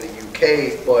over in the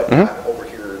UK, but not over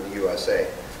here in the USA.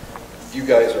 You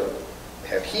guys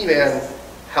have He-Man.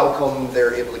 How come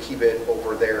they're able to keep it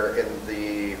over there in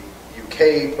the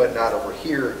UK, but not over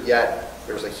here? Yet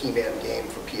there's a He-Man game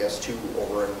for PS2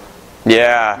 over in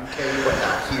UK, but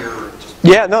not here.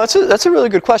 Yeah, no, that's a really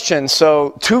good question.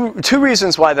 So two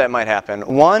reasons why that might happen.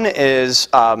 One is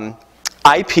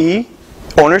IP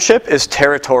ownership is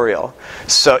territorial,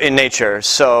 so in nature.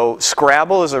 So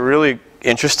Scrabble is a really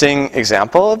interesting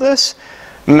example of this.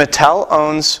 Mattel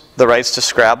owns the rights to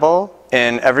Scrabble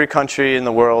in every country in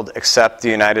the world except the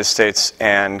United States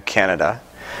and Canada.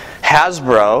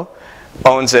 Hasbro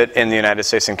owns it in the United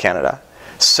States and Canada.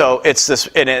 So it's this,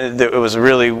 it was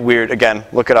really weird. Again,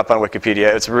 look it up on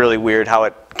Wikipedia. It's really weird how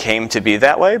it came to be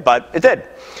that way, but it did.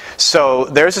 So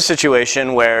there's a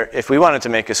situation where if we wanted to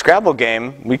make a Scrabble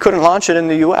game, we couldn't launch it in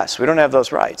the US. We don't have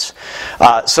those rights.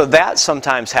 So that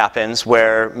sometimes happens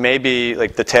where maybe,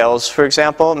 like the Tales, for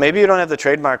example, maybe you don't have the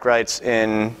trademark rights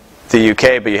in the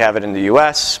UK, but you have it in the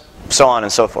US, so on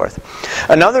and so forth.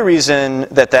 Another reason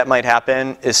that might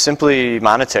happen is simply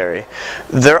monetary.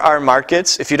 There are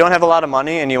markets, if you don't have a lot of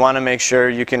money and you want to make sure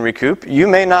you can recoup, you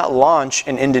may not launch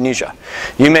in Indonesia.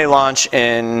 You may launch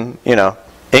in, you know,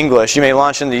 English. You may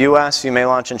launch in the US, you may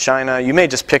launch in China. You may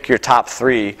just pick your top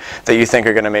 3 that you think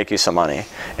are going to make you some money,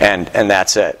 and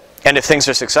that's it. And if things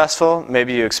are successful,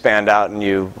 maybe you expand out and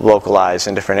you localize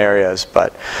in different areas.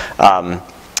 But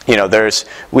you know,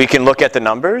 we can look at the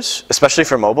numbers, especially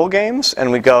for mobile games,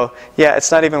 and we go, yeah, it's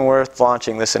not even worth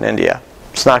launching this in India.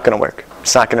 It's not going to work.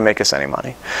 It's not going to make us any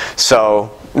money.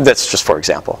 So that's just for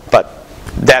example. But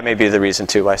that may be the reason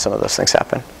too why some of those things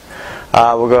happen.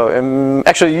 We'll go,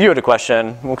 actually you had a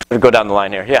question. We'll go down the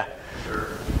line here. Yeah? Sure.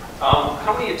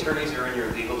 How many attorneys are in your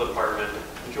legal department?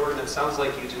 Jordan, it sounds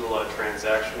like you do a lot of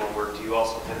transactional work. Do you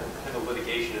also handle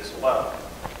litigation as well?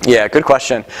 Yeah, good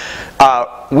question.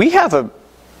 We have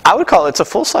I would call it's a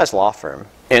full-size law firm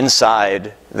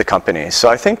inside the company. So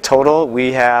I think total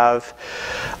we have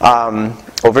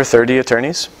over 30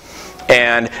 attorneys.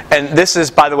 And this is,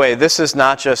 by the way, this is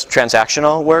not just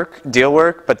transactional work, deal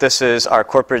work, but this is our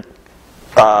corporate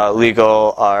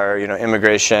legal, our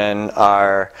immigration,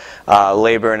 our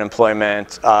labor and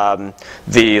employment,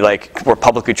 we're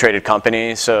publicly traded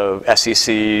company, so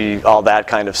SEC, all that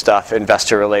kind of stuff,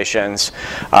 investor relations,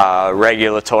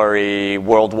 regulatory,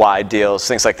 worldwide deals,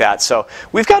 things like that. So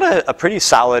we've got a pretty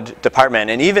solid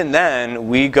department, and even then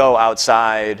we go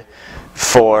outside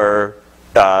for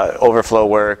overflow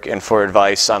work and for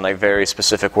advice on like very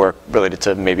specific work related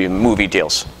to maybe movie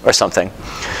deals or something.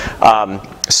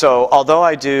 So although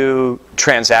I do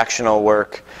transactional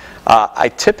work,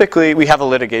 we have a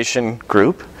litigation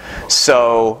group.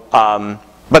 So,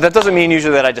 but that doesn't mean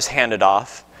usually that I just hand it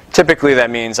off. Typically that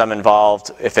means I'm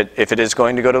involved if it is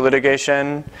going to go to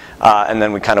litigation, and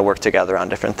then we kind of work together on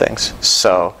different things.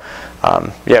 So,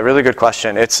 yeah, really good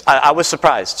question. I was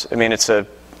surprised. I mean,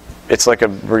 it's like a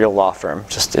real law firm,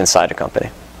 just inside a company.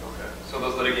 Okay. So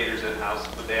those litigators in-house,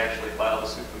 would they actually file the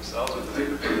suit themselves, or do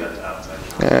they refer that to outside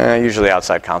counsel? Usually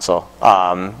outside counsel.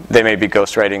 They may be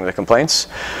ghostwriting the complaints,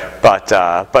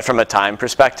 yeah. but from a time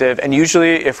perspective, and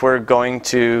usually if we're going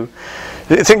to,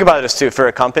 think about this too, for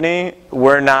a company,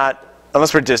 we're not,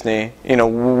 unless we're Disney,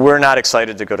 we're not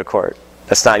excited to go to court.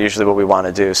 That's not usually what we want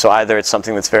to do. So either it's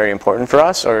something that's very important for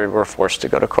us, or we're forced to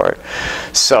go to court.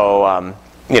 So,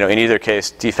 in either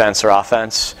case, defense or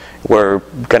offense, we're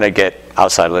going to get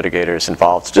outside litigators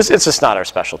involved. It's just not our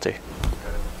specialty.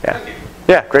 Yeah. Thank you.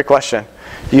 Yeah, great question.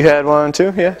 You had one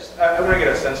too? Yeah? I want to get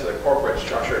a sense of the corporate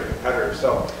structure of competitors.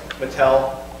 So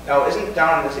Mattel, now isn't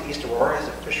down in this East Aurora, is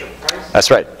it Fisher Price?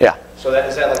 That's right, yeah. So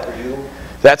is that like for you?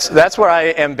 That's where I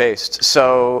am based.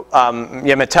 So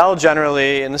yeah, Mattel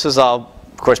generally, and this is all,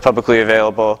 of course, publicly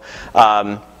available.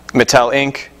 Mattel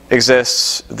Inc.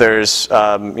 exists. There's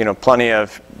plenty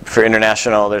of, for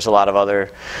international, there's a lot of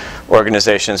other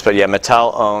organizations, but yeah,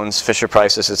 Mattel owns Fisher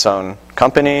Price as its own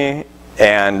company,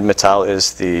 and Mattel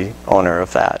is the owner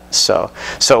of that. So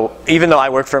even though I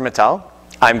work for Mattel,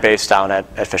 I'm based down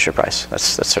at Fisher Price. That's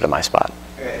sort of my spot.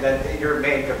 And then your main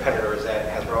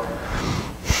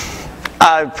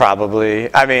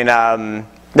Probably. I mean,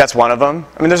 that's one of them.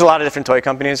 I mean, there's a lot of different toy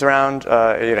companies around.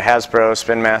 Hasbro,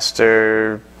 Spin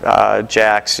Master,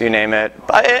 Jax, you name it.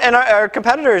 And our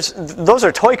competitors, those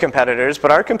are toy competitors, but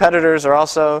our competitors are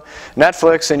also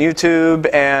Netflix and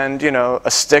YouTube and, a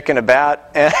stick and a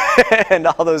bat and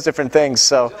all those different things.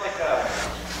 So, Is it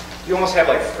like you almost have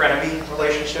like frenemy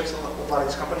relationships with a lot of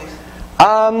these companies?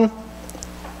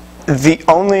 The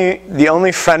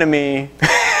only frenemy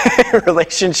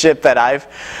relationship that I've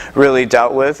really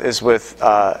dealt with is with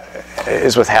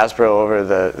Hasbro over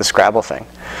the Scrabble thing.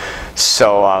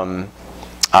 So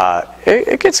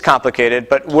it gets complicated,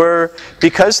 but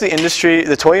because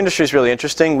the toy industry is really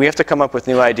interesting, we have to come up with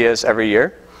new ideas every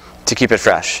year to keep it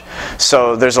fresh.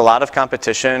 So there's a lot of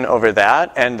competition over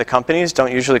that, and the companies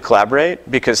don't usually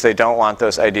collaborate because they don't want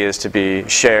those ideas to be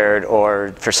shared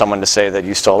or for someone to say that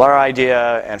you stole our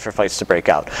idea and for fights to break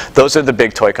out. Those are the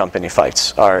big toy company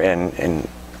fights, are in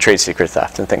trade secret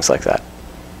theft and things like that.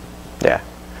 Yeah.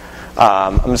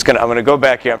 I'm gonna go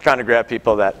back here. I'm trying to grab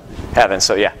people that haven't,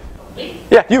 so yeah. Me?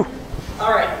 Yeah, you.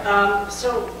 All right.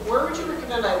 So where would you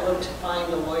recommend I look to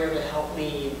find a lawyer to help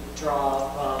me draw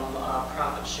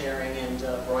profit sharing and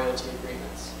royalty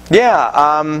agreements?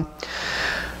 Yeah,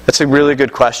 that's a really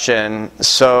good question.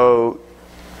 So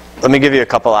let me give you a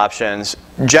couple options.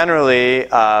 Generally,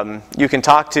 you can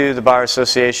talk to the Bar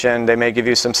Association. They may give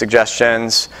you some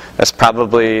suggestions. That's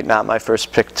probably not my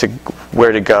first pick to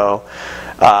where to go.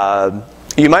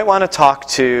 You might want to talk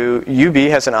to, UB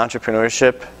has an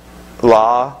entrepreneurship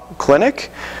law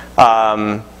clinic.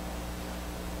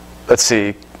 Let's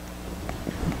see.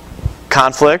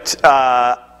 Conflict.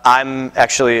 I'm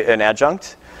actually an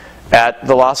adjunct at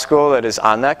the law school that is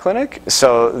on that clinic,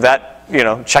 so that,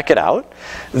 check it out.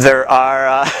 There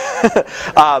are,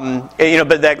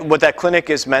 but what that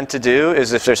clinic is meant to do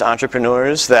is if there's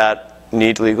entrepreneurs that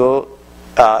need legal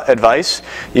advice,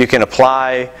 you can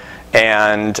apply,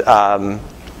 and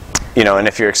and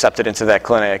if you're accepted into that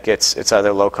clinic, it's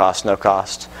either low cost, no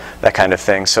cost, that kind of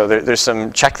thing. So there's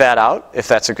some, check that out if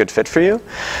that's a good fit for you.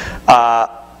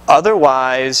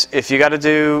 Otherwise, if you got to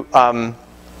do, and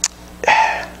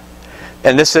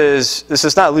this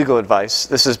is not legal advice,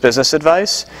 this is business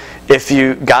advice. If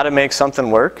you got to make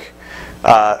something work,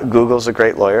 Google's a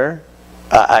great lawyer.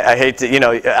 I hate to,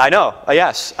 I know,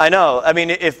 yes, I know. I mean,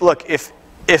 if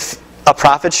a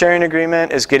profit sharing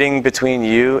agreement is getting between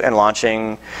you and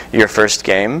launching your first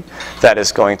game that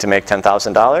is going to make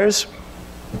 $10,000,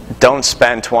 don't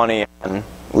spend 20 on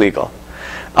legal.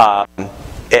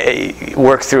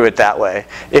 Work through it that way.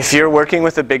 If you're working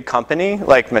with a big company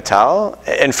like Mattel,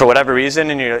 and for whatever reason,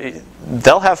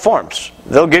 they'll have forms.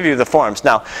 They'll give you the forms.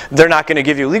 Now, they're not going to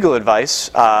give you legal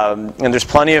advice, and there's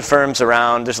plenty of firms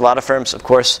around. There's a lot of firms, of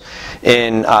course,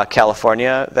 in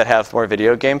California that have more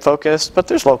video game focused, but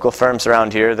there's local firms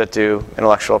around here that do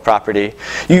intellectual property.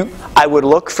 I would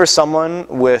look for someone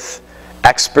with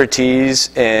expertise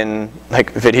in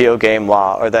video game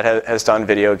law, or that has done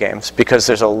video games, because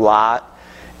there's a lot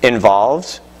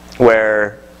involved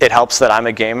where it helps that I'm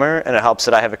a gamer, and it helps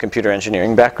that I have a computer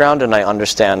engineering background and I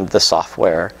understand the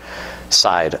software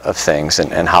side of things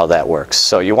and how that works.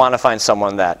 So you want to find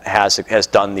someone that has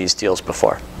done these deals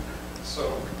before.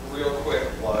 So real quick,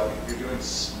 if you're doing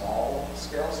small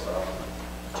scale stuff,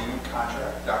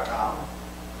 docontract.com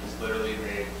is literally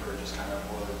made for just kind of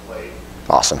boilerplate.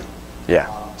 Awesome. Yeah.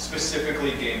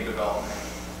 Specifically game development.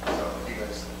 So if you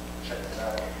guys check this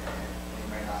out, it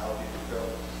may not help you build.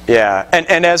 Yeah,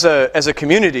 and as a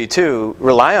community too,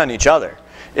 rely on each other.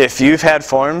 If you've had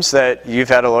forms that you've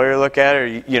had a lawyer look at, or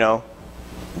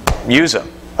use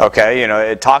them.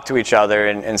 Okay, talk to each other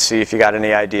and see if you got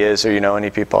any ideas or any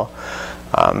people.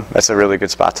 That's a really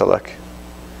good spot to look.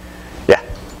 Yeah.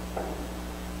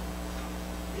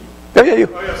 Oh yeah, you.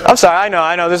 Oh, yeah, I'm sorry.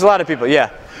 I know. There's a lot of people. Yeah.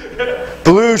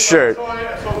 Blue shirt. So what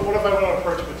if I want to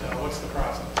approach Mattel? What's the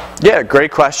process? Yeah,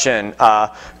 great question.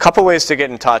 Couple ways to get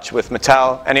in touch with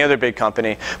Mattel, any other big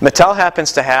company. Mattel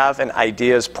happens to have an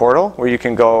ideas portal where you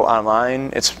can go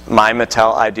online. It's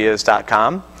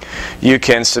mymattelideas.com. You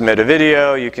can submit a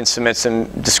video. You can submit some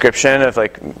description of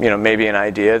maybe an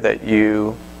idea that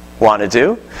you want to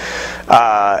do,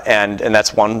 and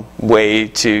that's one way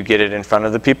to get it in front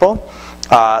of the people.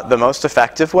 The most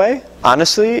effective way,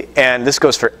 honestly, and this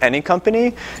goes for any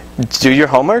company, do your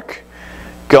homework.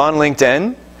 Go on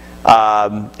LinkedIn.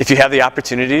 If you have the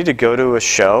opportunity to go to a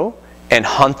show and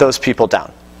hunt those people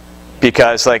down.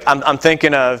 Because I'm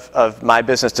thinking of my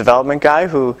business development guy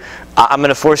who, I'm going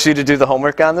to force you to do the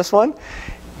homework on this one.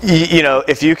 you know,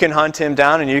 if you can hunt him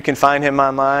down and you can find him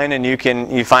online and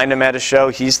you find him at a show,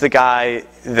 he's the guy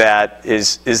that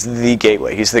is the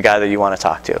gateway. He's the guy that you want to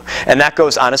talk to. And that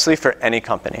goes honestly for any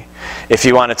company. If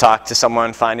you want to talk to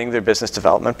someone, finding their business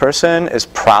development person is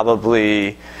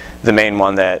probably the main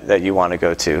one that you want to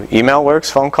go to. Email works,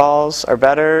 phone calls are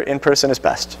better, in person is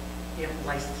best. Yeah,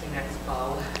 licensing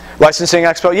expo. Licensing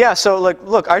expo, yeah. So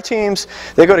look, our teams,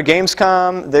 they go to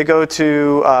Gamescom, they go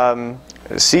to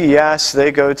CES, they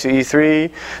go to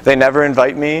E3. They never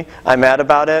invite me. I'm mad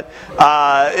about it.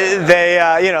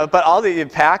 You know, but all the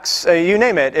PAX, you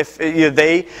name it. If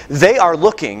they are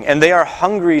looking and they are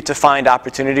hungry to find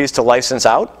opportunities to license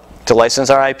out, to license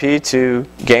our IP to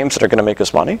games that are going to make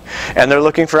us money, and they're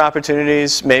looking for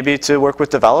opportunities maybe to work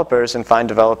with developers and find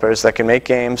developers that can make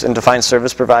games, and to find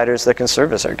service providers that can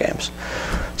service our games.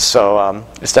 So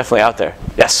it's definitely out there.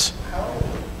 Yes. How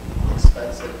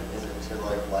expensive is it to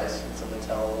like license a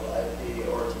Mattel IP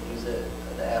or to use it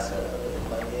as an asset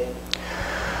of my game?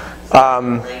 Is there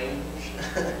a range?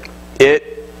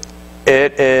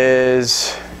 It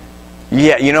is,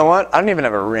 yeah, you know what? I don't even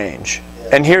have a range.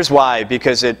 Yeah. And here's why,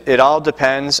 because it all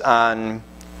depends on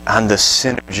the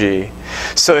synergy.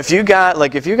 So if you got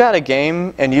a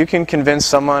game and you can convince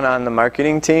someone on the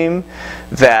marketing team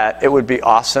that it would be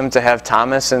awesome to have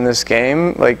Thomas in this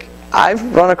game, like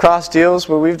I've run across deals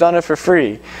where we've done it for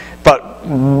free. But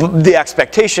the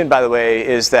expectation, by the way,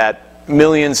 is that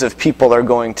millions of people are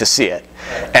going to see it.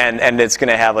 And it's going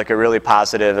to have like a really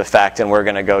positive effect, and we're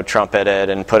going to go trumpet it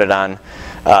and put it on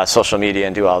social media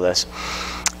and do all this.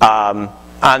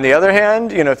 On the other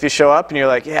hand, you know, if you show up and you're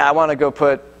like, yeah, I want to go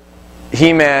put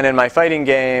He-Man in my fighting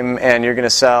game, and you're going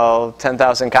to sell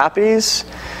 10,000 copies,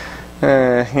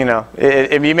 you know,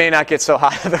 you may not get so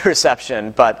high of a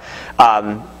reception. But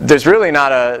there's really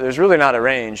not a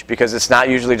range, because it's not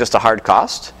usually just a hard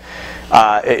cost.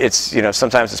 It's, you know,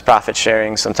 sometimes it's profit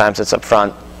sharing, sometimes it's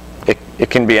upfront.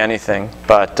 It can be anything.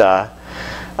 But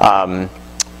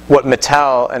what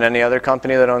Mattel and any other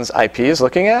company that owns IP is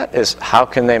looking at is how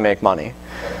can they make money.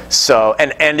 So,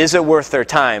 and is it worth their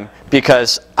time?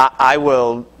 Because I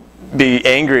will be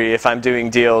angry if I'm doing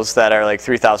deals that are like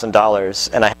 $3,000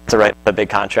 and I have to write a big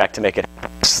contract to make it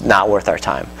happen. It's not worth our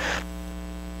time.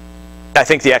 I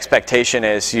think the expectation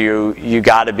is you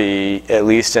got to be at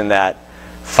least in that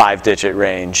 5-digit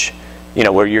range, you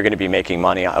know, where you're going to be making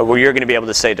money, where you're going to be able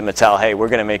to say to Mattel, hey, we're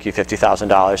going to make you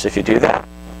 $50,000 if you do that.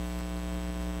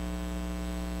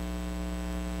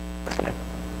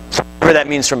 So whatever that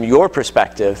means from your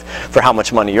perspective for how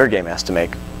much money your game has to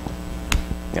make,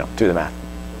 you know, do the math.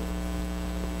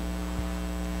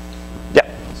 Yeah.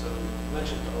 So you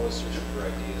mentioned always searching for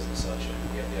ideas and such, and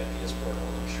we have the ideas portal.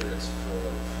 I'm sure it's full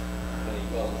of many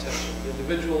well-intentioned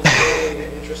individuals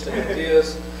with interesting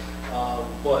ideas.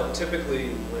 But typically,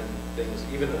 when things,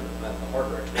 even on the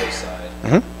hardware toy side,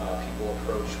 people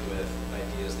approach with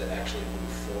ideas that actually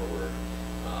move forward.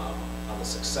 On the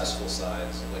successful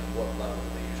side, so like what level do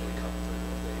they usually come through?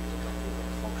 Do they usually come through like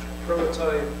a functional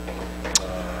prototype,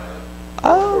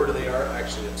 or do they are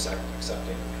actually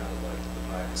accepting kind of like the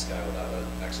pie in the sky without an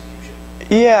execution?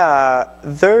 Yeah,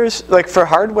 there's like for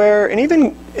hardware, and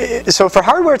even so for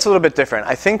hardware, it's a little bit different.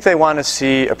 I think they want to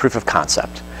see a proof of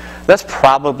concept. That's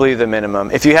probably the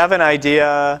minimum. If you have an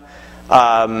idea,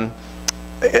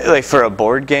 like for a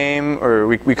board game, or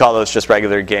we call those just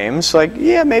regular games, like,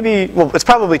 yeah, maybe, well, it's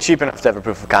probably cheap enough to have a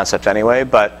proof of concept anyway,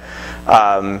 but,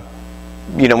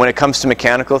 you know, when it comes to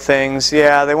mechanical things,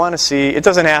 yeah, they want to see, it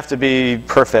doesn't have to be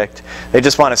perfect. They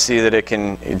just want to see that it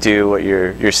can do what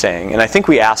you're saying. And I think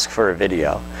we ask for a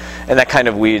video, and that kind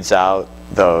of weeds out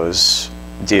those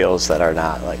deals that are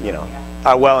not, like, you know,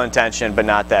 are well-intentioned but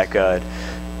not that good.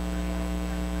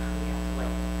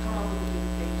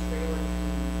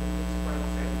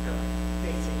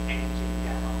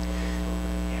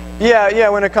 Yeah,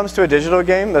 when it comes to a digital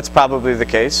game, that's probably the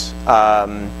case.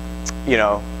 You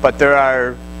know, but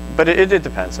it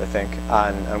depends, I think,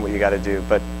 on what you got to do.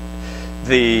 But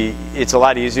it's a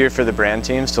lot easier for the brand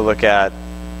teams to look at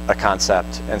a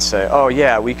concept and say, oh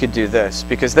yeah, we could do this,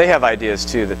 because they have ideas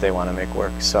too that they want to make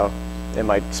work. So it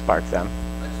might spark them.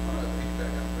 I just want to piggyback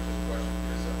on Chris's question,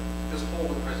 because this whole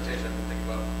presentation I've been thinking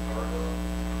about Power Glove.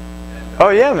 And, oh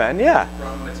yeah, man, yeah.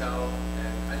 From Mattel,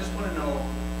 and I just want to know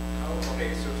how.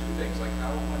 Okay, so two things, like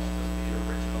how much does the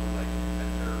original like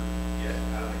inventor get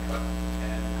out of the cut,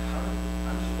 and how?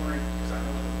 I'm just wondering, because I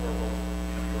know in the portal,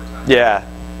 you know, your time. Yeah.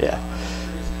 I'm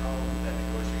curious how that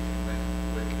negotiation went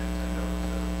with Nintendo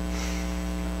to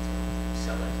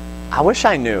sell it. I wish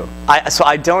I knew. So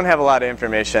I don't have a lot of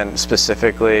information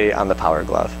specifically on the Power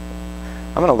Glove.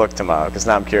 I'm going to look tomorrow, because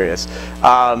now I'm curious.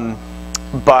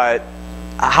 But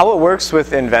how it works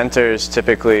with inventors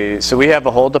typically, so we have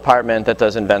a whole department that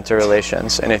does inventor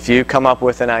relations, and if you come up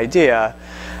with an idea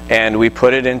and we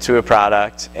put it into a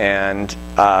product, and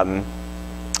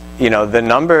you know, the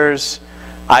numbers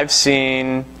I've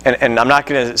seen, and I'm not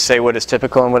going to say what is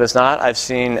typical and what is not, I've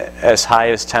seen as high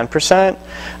as 10%,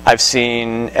 I've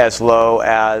seen as low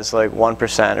as like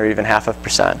 1% or even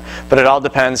 0.5%, but it all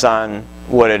depends on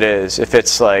what it is. If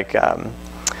it's like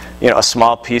you know, a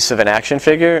small piece of an action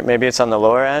figure, maybe it's on the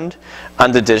lower end.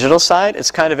 On the digital side, it's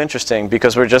kind of interesting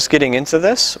because we're just getting into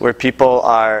this, where people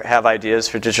have ideas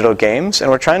for digital games,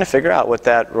 and we're trying to figure out what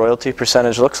that royalty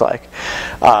percentage looks like.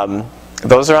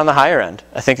 Those are on the higher end.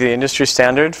 I think the industry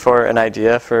standard for an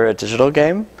idea for a digital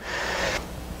game,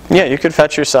 yeah, you could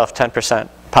fetch yourself 10%,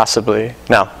 possibly.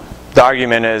 Now, the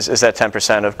argument is that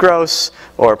 10% of gross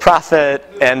or profit?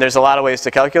 And there's a lot of ways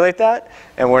to calculate that,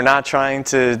 and we're not trying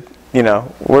to, you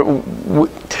know,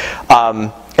 and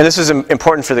this is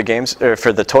important for the games, or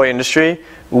for the toy industry.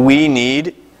 We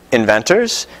need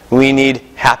inventors. We need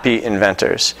happy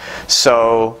inventors.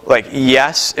 So, like,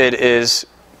 yes, it is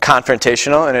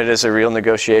confrontational and it is a real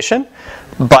negotiation,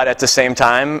 but at the same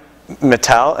time,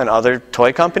 Mattel and other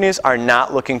toy companies are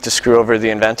not looking to screw over the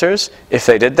inventors. If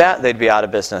they did that, they'd be out of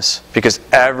business, because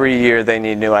every year they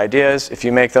need new ideas. If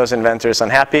you make those inventors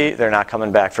unhappy, they're not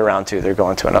coming back for round 2. They're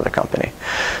going to another company.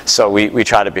 So we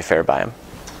try to be fair by them.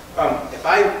 If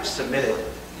I submitted,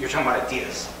 you're talking about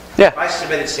ideas. Yeah. If I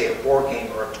submitted, say, a board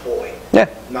game or a toy, yeah,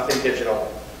 nothing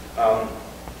digital,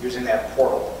 using that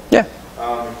portal, yeah,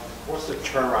 what's the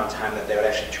turnaround time that they would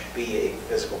actually be a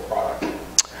physical product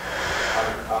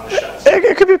on the shelves?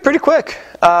 It could be pretty quick.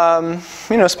 You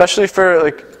know, especially for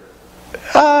like,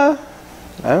 I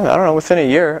don't know, within a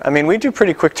year. I mean, we do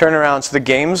pretty quick turnarounds. The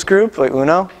games group, like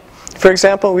Uno, for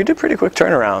example, we do pretty quick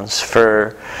turnarounds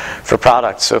for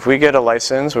products. So if we get a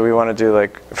license where we want to do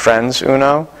like Friends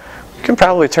Uno, we can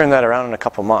probably turn that around in a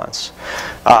couple months.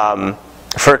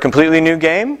 For a completely new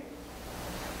game,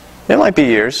 it might be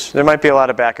years. There might be a lot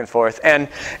of back and forth. And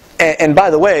by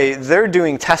the way, they're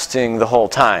doing testing the whole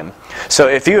time. So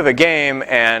if you have a game,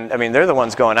 and I mean, they're the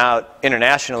ones going out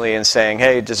internationally and saying,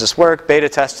 hey, does this work? Beta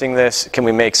testing this. Can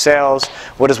we make sales?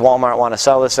 What does Walmart want to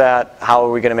sell this at? How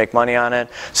are we going to make money on it?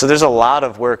 So there's a lot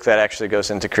of work that actually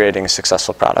goes into creating a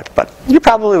successful product. But you're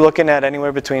probably looking at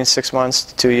anywhere between 6 months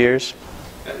to 2 years.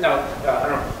 No, I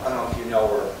don't know if you know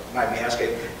or might be asking.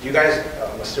 Do you guys,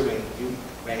 I'm assuming you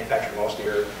manufacture most of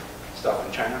your stuff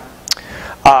in China?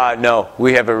 No,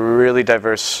 we have a really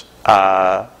diverse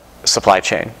supply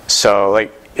chain. So,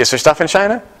 like, is there stuff in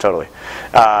China? Totally.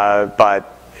 But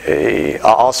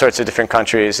all sorts of different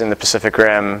countries in the Pacific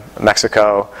Rim,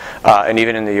 Mexico, and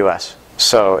even in the US.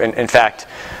 So, in fact,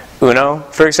 Uno,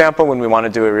 for example, when we want to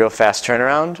do a real fast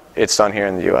turnaround, it's done here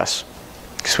in the US,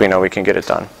 because we know we can get it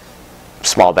done.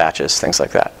 Small batches, things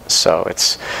like that. So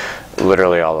it's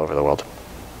literally all over the world.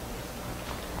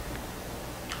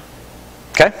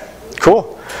 Okay,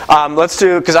 cool. Let's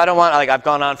do, because I don't want, like, I've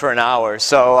gone on for an hour,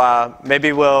 so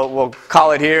maybe we'll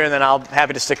call it here, and then I'll be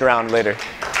happy to stick around later.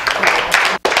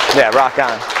 Yeah, rock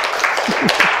on.